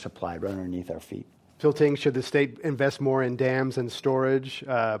 clean water supply right underneath our feet. Phil Ting, should the state invest more in dams and storage,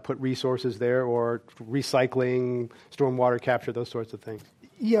 put resources there, or recycling, stormwater capture, those sorts of things?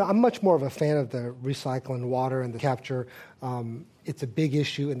 Yeah, I'm much more of a fan of the recycling water and the capture. It's a big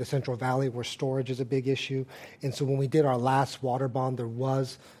issue in the Central Valley where storage is a big issue. And so when we did our last water bond, there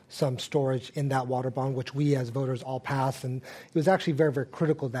was some storage in that water bond, which we as voters all passed. And it was actually very, very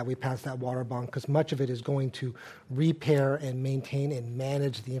critical that we passed that water bond because much of it is going to repair and maintain and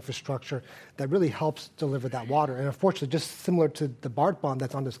manage the infrastructure that really helps deliver that water. And unfortunately, just similar to the BART bond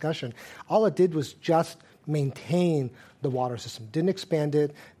that's on discussion, all it did was just maintain the water system, didn't expand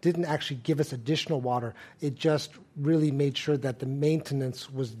it, didn't actually give us additional water. It just really made sure that the maintenance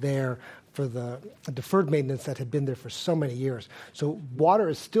was there for the deferred maintenance that had been there for so many years. So water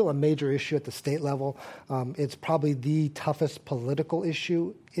is still a major issue at the state level. It's probably the toughest political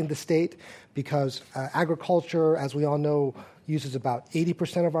issue in the state because agriculture, as we all know, uses about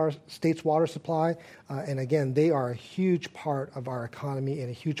 80% of our state's water supply. And again, they are a huge part of our economy and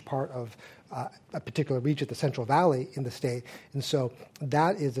a huge part of a particular region, the Central Valley in the state. And so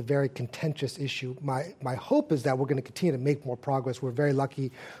that is a very contentious issue. My hope is that we're going to continue to make more progress. We're very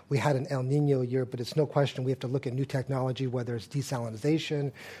lucky we had an El Nino year, but it's no question we have to look at new technology, whether it's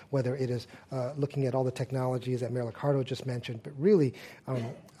desalinization, whether it is looking at all the technologies that Mayor Liccardo just mentioned. But really,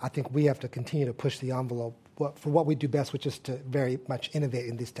 I think we have to continue to push the envelope for what we do best, which is to very much innovate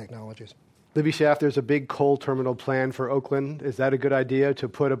in these technologies. Libby Schaaf, there's a big coal terminal plan for Oakland. Is that a good idea to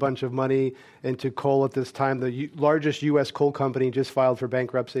put a bunch of money into coal at this time? The largest U.S. coal company just filed for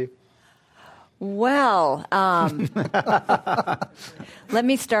bankruptcy. Well, let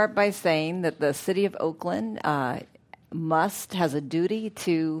me start by saying that the city of Oakland has a duty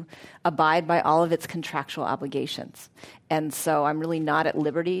to abide by all of its contractual obligations. And so I'm really not at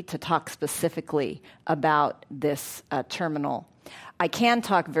liberty to talk specifically about this terminal. I can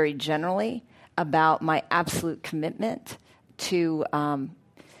talk very generally about my absolute commitment to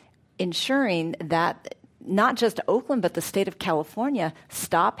ensuring that not just Oakland, but the state of California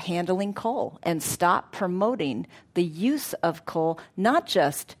stop handling coal and stop promoting the use of coal, not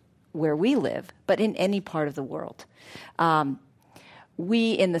just where we live, but in any part of the world.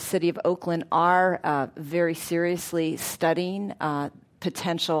 We in the city of Oakland are very seriously studying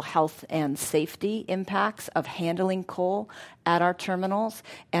potential health and safety impacts of handling coal at our terminals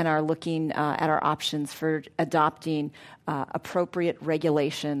and are looking at our options for adopting appropriate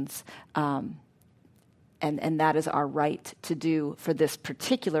regulations. And that is our right to do for this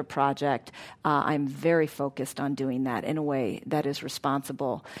particular project. I'm very focused on doing that in a way that is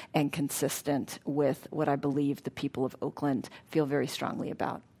responsible and consistent with what I believe the people of Oakland feel very strongly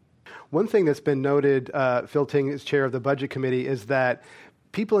about. One thing that's been noted, Phil Ting is chair of the Budget Committee, is that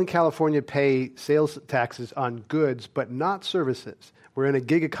people in California pay sales taxes on goods, but not services. We're in a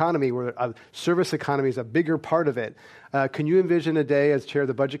gig economy where a service economy is a bigger part of it. Can you envision a day as chair of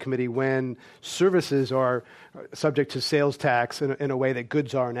the Budget Committee when services are subject to sales tax in a way that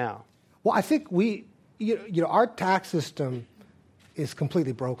goods are now? Well, I think our tax system is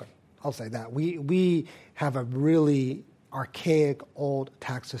completely broken. I'll say that. We have a really archaic, old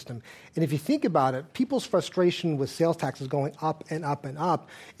tax system. And if you think about it, people's frustration with sales taxes going up and up and up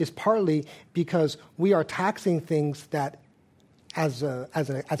is partly because we are taxing things that as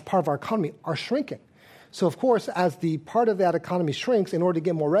part of our economy are shrinking. So, of course, as the part of that economy shrinks, in order to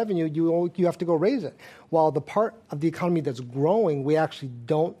get more revenue, you have to go raise it. While the part of the economy that's growing, we actually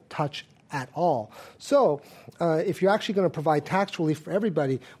don't touch at all. So if you're actually going to provide tax relief for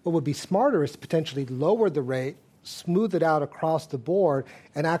everybody, what would be smarter is to potentially lower the rate, smooth it out across the board,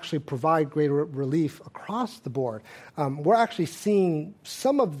 and actually provide greater relief across the board. We're actually seeing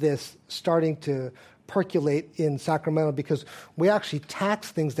some of this starting to percolate in Sacramento because we actually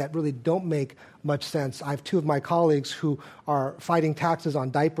tax things that really don't make much sense. I have two of my colleagues who are fighting taxes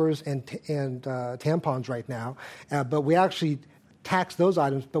on diapers and tampons right now, but we actually tax those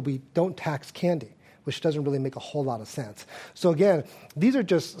items, but we don't tax candy, which doesn't really make a whole lot of sense. So again, these are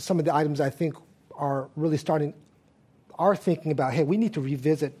just some of the items I think are really are thinking about, hey, we need to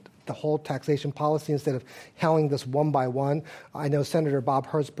revisit the whole taxation policy instead of handling this one by one. I know Senator Bob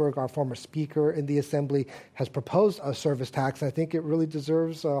Hertzberg, our former speaker in the Assembly, has proposed a service tax, and I think it really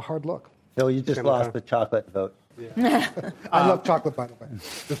deserves a hard look. Bill, you just lost the chocolate vote. Yeah. I love chocolate, by the way.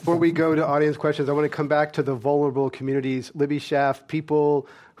 Before we go to audience questions, I want to come back to the vulnerable communities. Libby Schaaf, people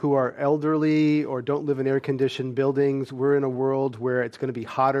who are elderly or don't live in air-conditioned buildings. We're in a world where it's going to be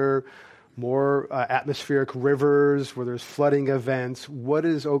hotter, more atmospheric rivers, where there's flooding events. What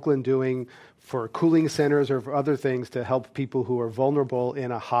is Oakland doing for cooling centers or for other things to help people who are vulnerable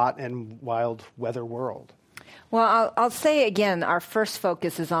in a hot and wild weather world? Well, I'll say again, our first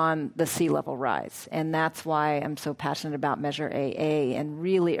focus is on the sea level rise, and that's why I'm so passionate about Measure AA and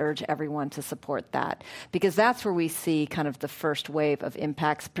really urge everyone to support that, because that's where we see kind of the first wave of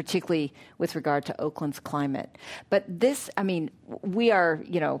impacts, particularly with regard to Oakland's climate. But this, I mean, we are,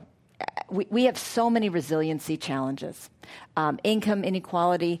 we have so many resiliency challenges, income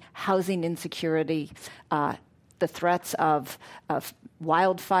inequality, housing insecurity, the threats of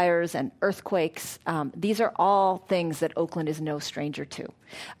wildfires and earthquakes. These are all things that Oakland is no stranger to.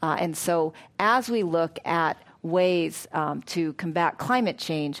 And so as we look at ways to combat climate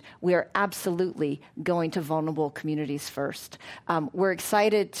change, we are absolutely going to vulnerable communities first. We're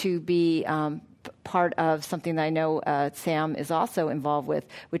excited to be part of something that I know Sam is also involved with,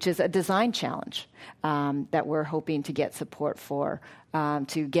 which is a design challenge that we're hoping to get support for,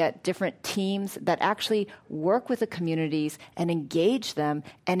 to get different teams that actually work with the communities and engage them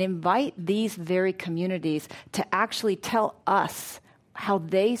and invite these very communities to actually tell us how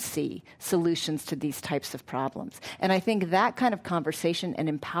they see solutions to these types of problems. And I think that kind of conversation and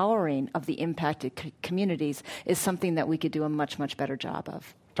empowering of the impacted communities is something that we could do a much, much better job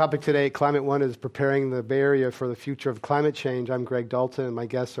of. Topic today, Climate One is preparing the Bay Area for the future of climate change. I'm Greg Dalton, and my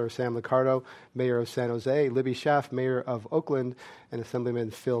guests are Sam Liccardo, Mayor of San Jose, Libby Schaaf, Mayor of Oakland, and Assemblyman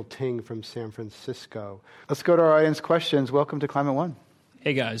Phil Ting from San Francisco. Let's go to our audience questions. Welcome to Climate One.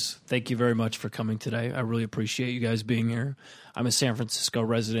 Hey guys, thank you very much for coming today. I really appreciate you guys being here. I'm a San Francisco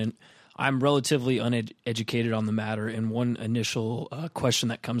resident. I'm relatively uneducated on the matter, and one initial question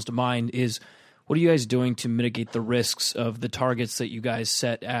that comes to mind is, what are you guys doing to mitigate the risks of the targets that you guys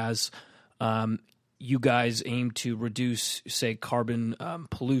set as you guys aim to reduce, say, carbon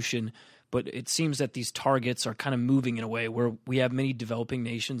pollution? But it seems that these targets are kind of moving in a way where we have many developing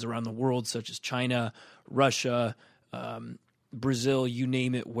nations around the world, such as China, Russia, Brazil, you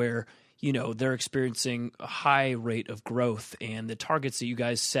name it, where they're experiencing a high rate of growth, and the targets that you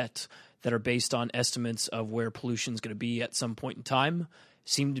guys set that are based on estimates of where pollution is going to be at some point in time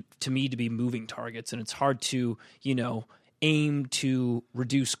seem to me to be moving targets, and it's hard to, aim to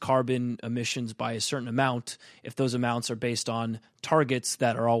reduce carbon emissions by a certain amount if those amounts are based on targets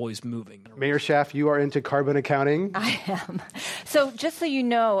that are always moving. Mayor Schaaf, you are into carbon accounting. I am. So just so you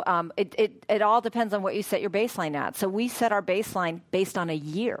know, it all depends on what you set your baseline at. So we set our baseline based on a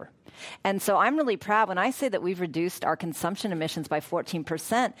year. And so I'm really proud when I say that we've reduced our consumption emissions by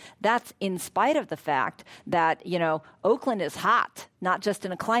 14%. That's in spite of the fact that, Oakland is hot, not just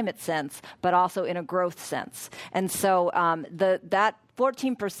in a climate sense, but also in a growth sense. And so that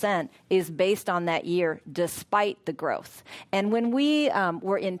 14% is based on that year despite the growth. And when we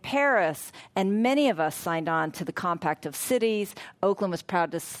were in Paris, and many of us signed on to the Compact of Cities, Oakland was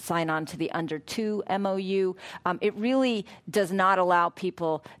proud to sign on to the Under 2 MOU. It really does not allow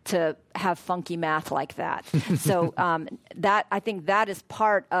people to have funky math like that. So that I think that is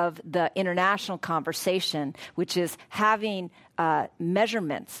part of the international conversation, which is having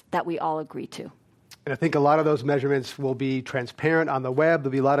measurements that we all agree to. And I think a lot of those measurements will be transparent on the web.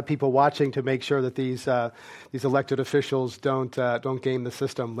 There'll be a lot of people watching to make sure that these elected officials don't game the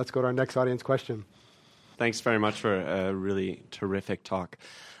system. Let's go to our next audience question. Thanks very much for a really terrific talk.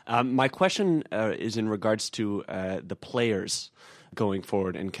 My question is in regards to the players going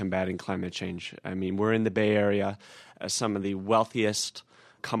forward in combating climate change. I mean, we're in the Bay Area, some of the wealthiest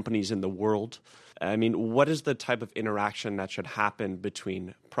companies in the world. I mean, what is the type of interaction that should happen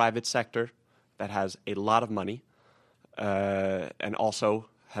between private sector that has a lot of money and also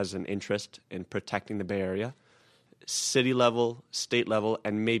has an interest in protecting the Bay Area, city level, state level,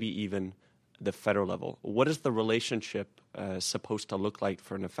 and maybe even the federal level? What is the relationship supposed to look like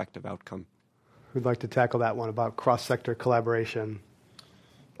for an effective outcome? Who'd like to tackle that one about cross-sector collaboration?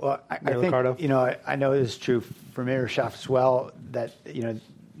 Well, I think, Liccardo? I know this is true for Mayor Schaaf as well, that,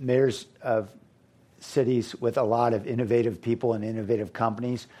 mayors of cities with a lot of innovative people and innovative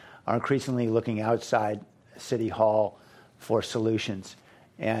companies are increasingly looking outside City Hall for solutions.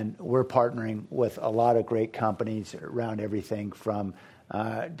 And we're partnering with a lot of great companies around everything from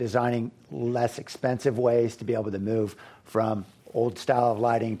designing less expensive ways to be able to move from old style of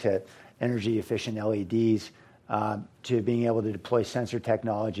lighting to energy efficient LEDs, to being able to deploy sensor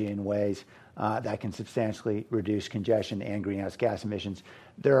technology in ways that can substantially reduce congestion and greenhouse gas emissions.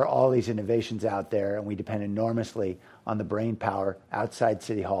 There are all these innovations out there, and we depend enormously on the brain power outside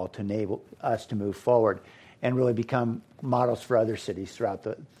City Hall to enable us to move forward and really become models for other cities throughout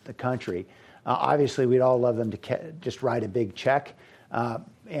the country. Obviously, we'd all love them to just write a big check,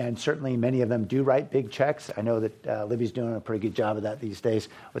 and certainly many of them do write big checks. I know that Libby's doing a pretty good job of that these days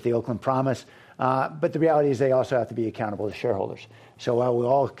with the Oakland Promise. But the reality is they also have to be accountable to shareholders. So while we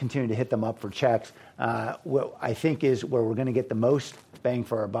all continue to hit them up for checks, what I think is where we're going to get the most bang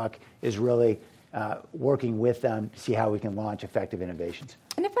for our buck is really working with them to see how we can launch effective innovations.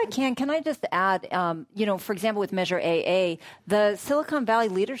 And if I can I just add, for example, with Measure AA, the Silicon Valley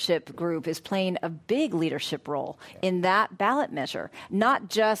Leadership Group is playing a big leadership role in that ballot measure, not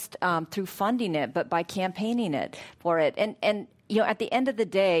just through funding it, but by campaigning it for it. And at the end of the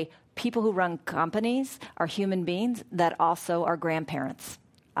day, people who run companies are human beings that also are grandparents.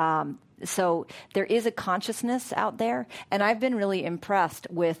 So there is a consciousness out there, and I've been really impressed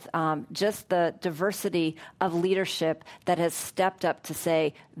with just the diversity of leadership that has stepped up to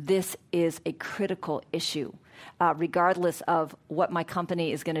say this is a critical issue. Regardless of what my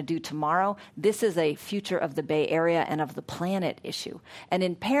company is going to do tomorrow, this is a future of the Bay Area and of the planet issue. And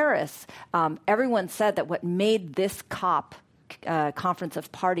in Paris, everyone said that what made this COP, Conference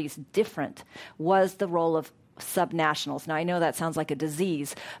of Parties, different was the role of subnationals. Now, I know that sounds like a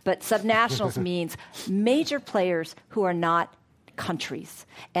disease, but subnationals means major players who are not countries.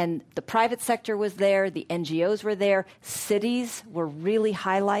 And the private sector was there, the NGOs were there, cities were really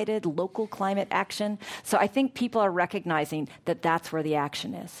highlighted, local climate action. So I think people are recognizing that that's where the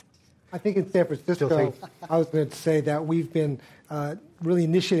action is. I think in San Francisco, I was going to say that we've been really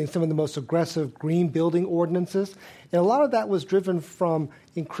initiating some of the most aggressive green building ordinances. And a lot of that was driven from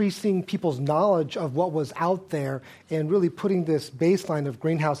increasing people's knowledge of what was out there and really putting this baseline of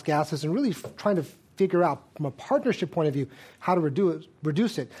greenhouse gases and really trying to figure out, from a partnership point of view, how to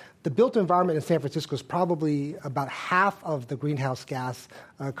reduce it. The built environment in San Francisco is probably about half of the greenhouse gas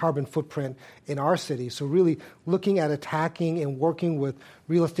carbon footprint in our city. So really looking at attacking and working with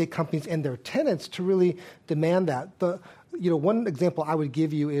real estate companies and their tenants to really demand that. One example I would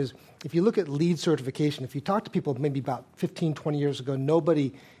give you is if you look at LEED certification, if you talk to people maybe about 15, 20 years ago,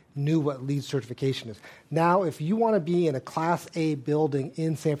 nobody knew what LEED certification is. Now, if you want to be in a Class A building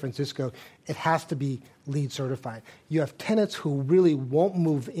in San Francisco, it has to be LEED certified. You have tenants who really won't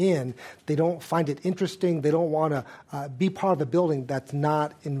move in. They don't find it interesting. They don't want to be part of a building that's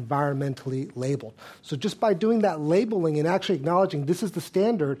not environmentally labeled. So just by doing that labeling and actually acknowledging this is the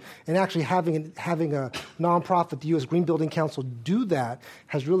standard and actually having a nonprofit, the U.S. Green Building Council, do that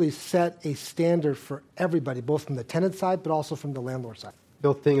has really set a standard for everybody, both from the tenant side but also from the landlord side.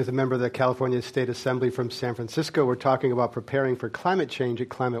 Bill Ting is a member of the California State Assembly from San Francisco. We're talking about preparing for climate change at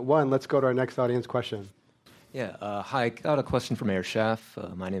Climate One. Let's go to our next audience question. Yeah, hi. I got a question for Mayor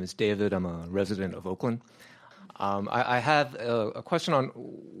Schaaf. My name is David. I'm a resident of Oakland. I have a question on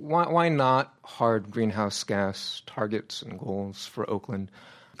why not hard greenhouse gas targets and goals for Oakland?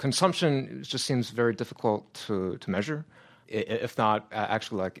 Consumption just seems very difficult to measure, if not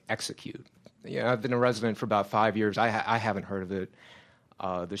actually execute. Yeah, I've been a resident for about 5 years. I haven't heard of it.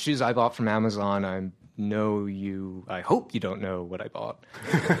 The shoes I bought from Amazon, I hope you don't know what I bought.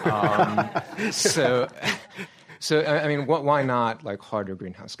 So I mean, why not harder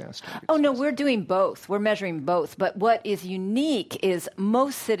greenhouse gas targets? Oh, no, we're doing both. We're measuring both. But what is unique is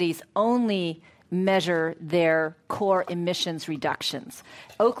most cities only measure their core emissions reductions.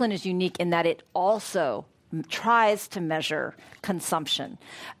 Oakland is unique in that it also tries to measure consumption.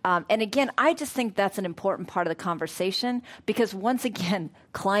 And again, I just think that's an important part of the conversation because once again,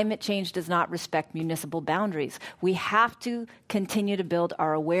 climate change does not respect municipal boundaries. We have to continue to build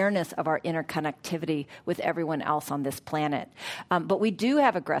our awareness of our interconnectivity with everyone else on this planet. But we do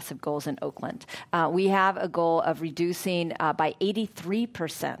have aggressive goals in Oakland. We have a goal of reducing by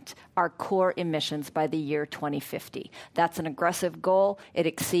 83% our core emissions by the year 2050. That's an aggressive goal. It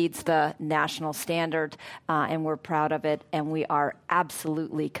exceeds the national standard, and we're proud of it, and we are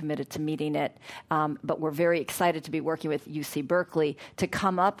absolutely committed to meeting it. But we're very excited to be working with UC Berkeley to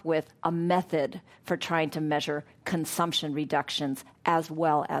come up with a method for trying to measure consumption reductions as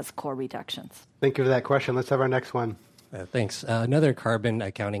well as core reductions. Thank you for that question. Let's have our next one. Thanks. Another carbon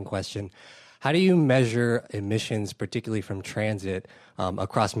accounting question. How do you measure emissions, particularly from transit,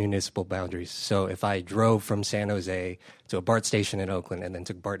 across municipal boundaries? So if I drove from San Jose to a BART station in Oakland and then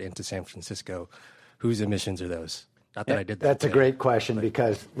took BART into San Francisco, whose emissions are those? Not that I did that. That's a great question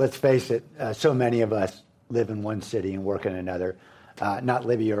because, let's face it, so many of us live in one city and work in another. Not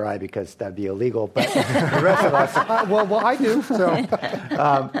Libby or I, because that'd be illegal, but the rest of us. Well, I do. So,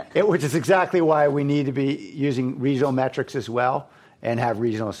 which is exactly why we need to be using regional metrics as well and have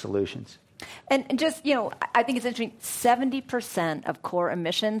regional solutions. And just, I think it's interesting, 70% of core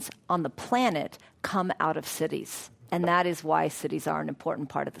emissions on the planet come out of cities. And that is why cities are an important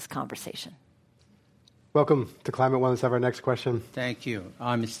part of this conversation. Welcome to Climate One. Let's have our next question. Thank you.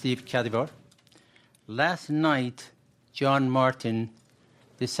 I'm Steve Cadivar. Last night, John Martin,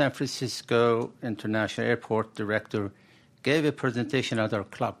 the San Francisco International Airport director, gave a presentation at our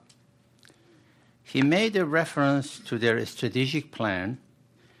club. He made a reference to their strategic plan,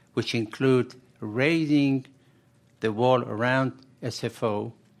 which include raising the wall around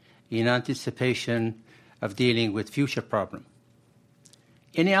SFO in anticipation of dealing with future problems.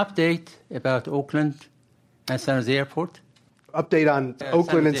 Any update about Oakland and San Jose Airport? Update on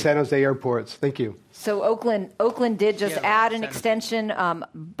Oakland and San Jose airports. Thank you. So Oakland did just add an extension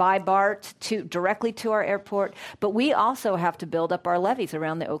by BART directly to our airport, but we also have to build up our levees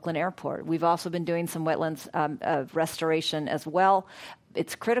around the Oakland airport. We've also been doing some wetlands restoration as well.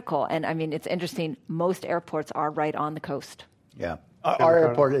 It's critical, and I mean, it's interesting. Most airports are right on the coast. Yeah. Our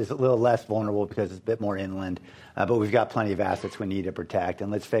airport is a little less vulnerable because it's a bit more inland, but we've got plenty of assets we need to protect.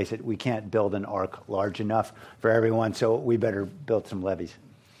 And let's face it, we can't build an arc large enough for everyone, so we better build some levees.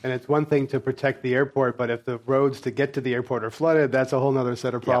 And it's one thing to protect the airport, but if the roads to get to the airport are flooded, that's a whole other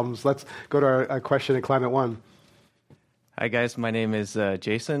set of problems. Yeah. Let's go to our question at Climate One. Hi, guys. My name is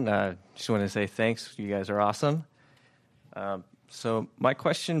Jason. Just want to say thanks. You guys are awesome. So my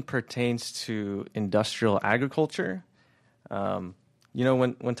question pertains to industrial agriculture.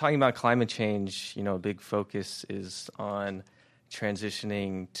 When talking about climate change, a big focus is on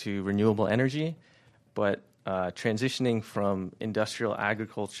transitioning to renewable energy, but transitioning from industrial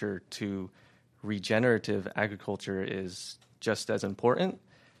agriculture to regenerative agriculture is just as important.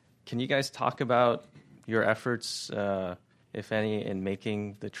 Can you guys talk about your efforts, if any, in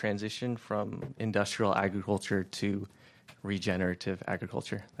making the transition from industrial agriculture to regenerative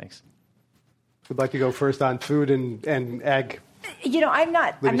agriculture? Thanks. Would like to go first on food and ag. I'm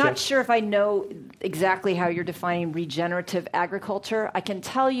not sure if I know exactly how you're defining regenerative agriculture. I can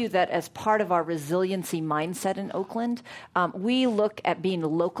tell you that as part of our resiliency mindset in Oakland, we look at being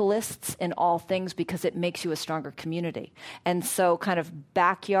localists in all things because it makes you a stronger community. And so kind of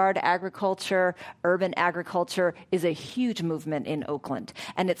backyard agriculture, urban agriculture is a huge movement in Oakland.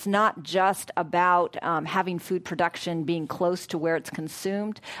 And it's not just about having food production being close to where it's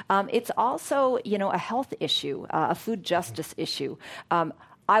consumed. It's also, a health issue, a food justice issue.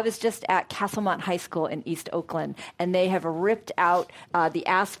 I was just at Castlemont High School in East Oakland, and they have ripped out the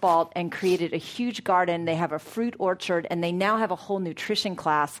asphalt and created a huge garden. They have a fruit orchard, and they now have a whole nutrition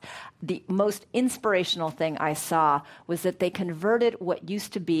class. The most inspirational thing I saw was that they converted what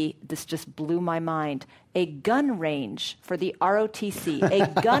used to be, this just blew my mind, a gun range for the ROTC,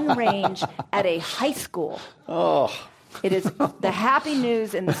 a gun range at a high school. Oh. It is the happy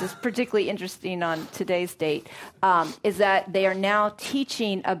news, and this is particularly interesting on today's date, is that they are now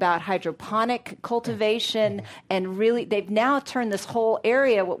teaching about hydroponic cultivation, and really they've now turned this whole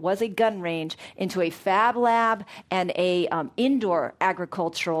area, what was a gun range, into a fab lab and a indoor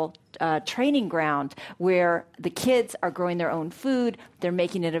agricultural training ground where the kids are growing their own food. They're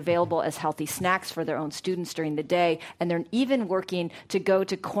making it available as healthy snacks for their own students during the day. And they're even working to go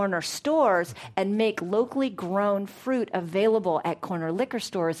to corner stores and make locally grown fruit available at corner liquor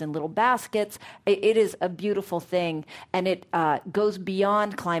stores in little baskets. It is a beautiful thing. And it goes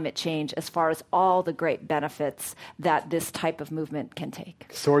beyond climate change as far as all the great benefits that this type of movement can take.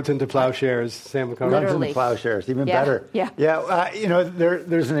 Swords into plowshares, Sam McConnell. Swords into plowshares, even better. Yeah.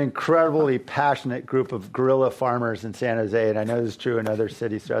 There's an incredibly passionate group of guerrilla farmers in San Jose, and I know this is true in other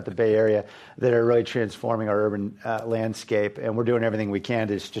cities throughout the Bay Area, that are really transforming our urban landscape. And we're doing everything we can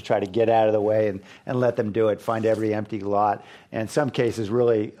to try to get out of the way and let them do it, find every empty lot. And in some cases,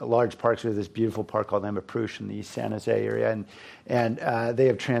 really large parks. We have this beautiful park called Emma Prush in the East San Jose area. And they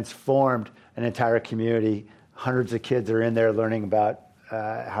have transformed an entire community. Hundreds of kids are in there learning about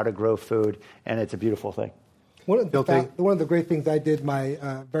how to grow food, and it's a beautiful thing. One of the great things I did my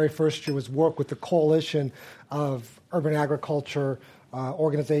very first year was work with the coalition of urban agriculture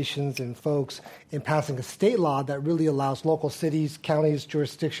organizations and folks in passing a state law that really allows local cities, counties,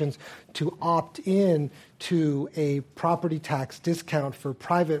 jurisdictions to opt in to a property tax discount for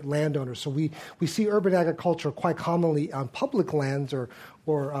private landowners. So we see urban agriculture quite commonly on public lands or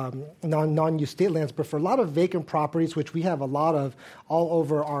non-use state lands, but for a lot of vacant properties, which we have a lot of all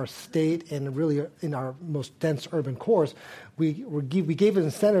over our state and really in our most dense urban cores, we gave an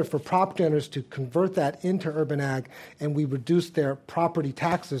incentive for property owners to convert that into urban ag, and we reduced their property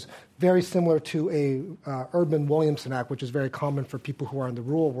taxes, very similar to a urban Williamson Act, which is very common for people who are in the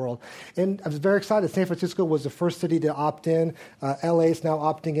rural world. And I was very excited. San Francisco was the first city to opt in. LA is now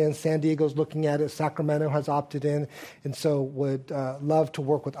opting in. San Diego's looking at it. Sacramento has opted in. And so would love to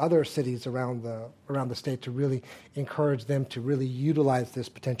work with other cities around the state to really encourage them to really utilize this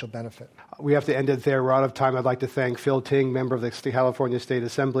potential benefit. We have to end it there. We're out of time. I'd like to thank Phil Ting, member of the California State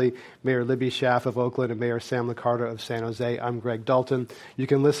Assembly, Mayor Libby Schaaf of Oakland, and Mayor Sam Liccardo of San Jose. I'm Greg Dalton. You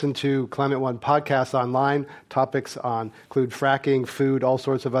can listen to Climate One podcasts online. Topics include fracking, food, all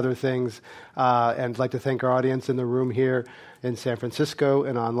sorts of other things. And I'd like to thank our audience in the room here in San Francisco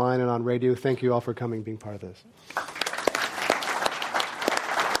and online and on radio. Thank you all for coming, being part of this.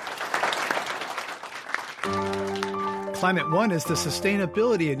 Climate One is the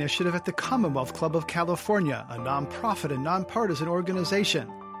sustainability initiative at the Commonwealth Club of California, a nonprofit and nonpartisan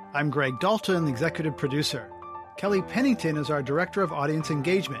organization. I'm Greg Dalton, executive producer. Kelly Pennington is our director of audience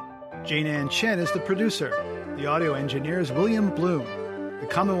engagement. Jane Ann Chen is the producer. The audio engineer is William Bloom. The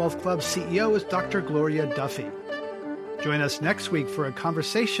Commonwealth Club's CEO is Dr. Gloria Duffy. Join us next week for a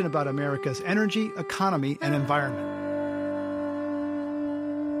conversation about America's energy, economy, and environment.